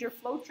change your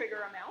flow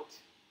trigger amount.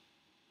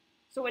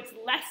 So it's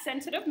less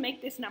sensitive,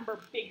 make this number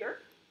bigger.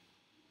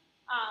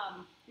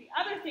 The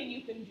other thing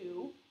you can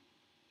do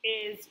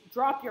is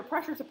drop your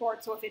pressure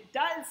support, so if it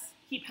does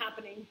keep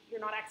happening, you're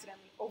not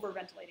accidentally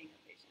overventilating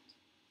your patient.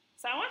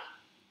 Sawa?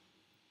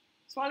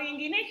 Swali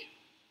ingine?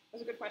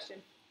 That's a good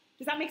question.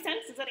 Does that make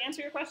sense? Does that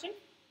answer your question?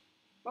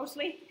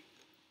 Mostly?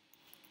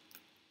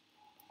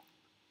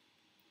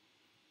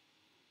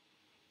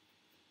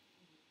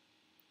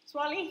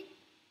 Swali?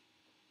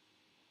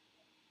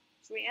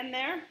 Should we end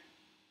there?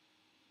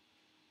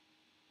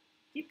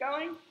 Keep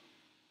going?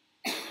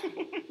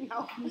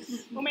 No.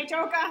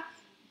 Umechoka?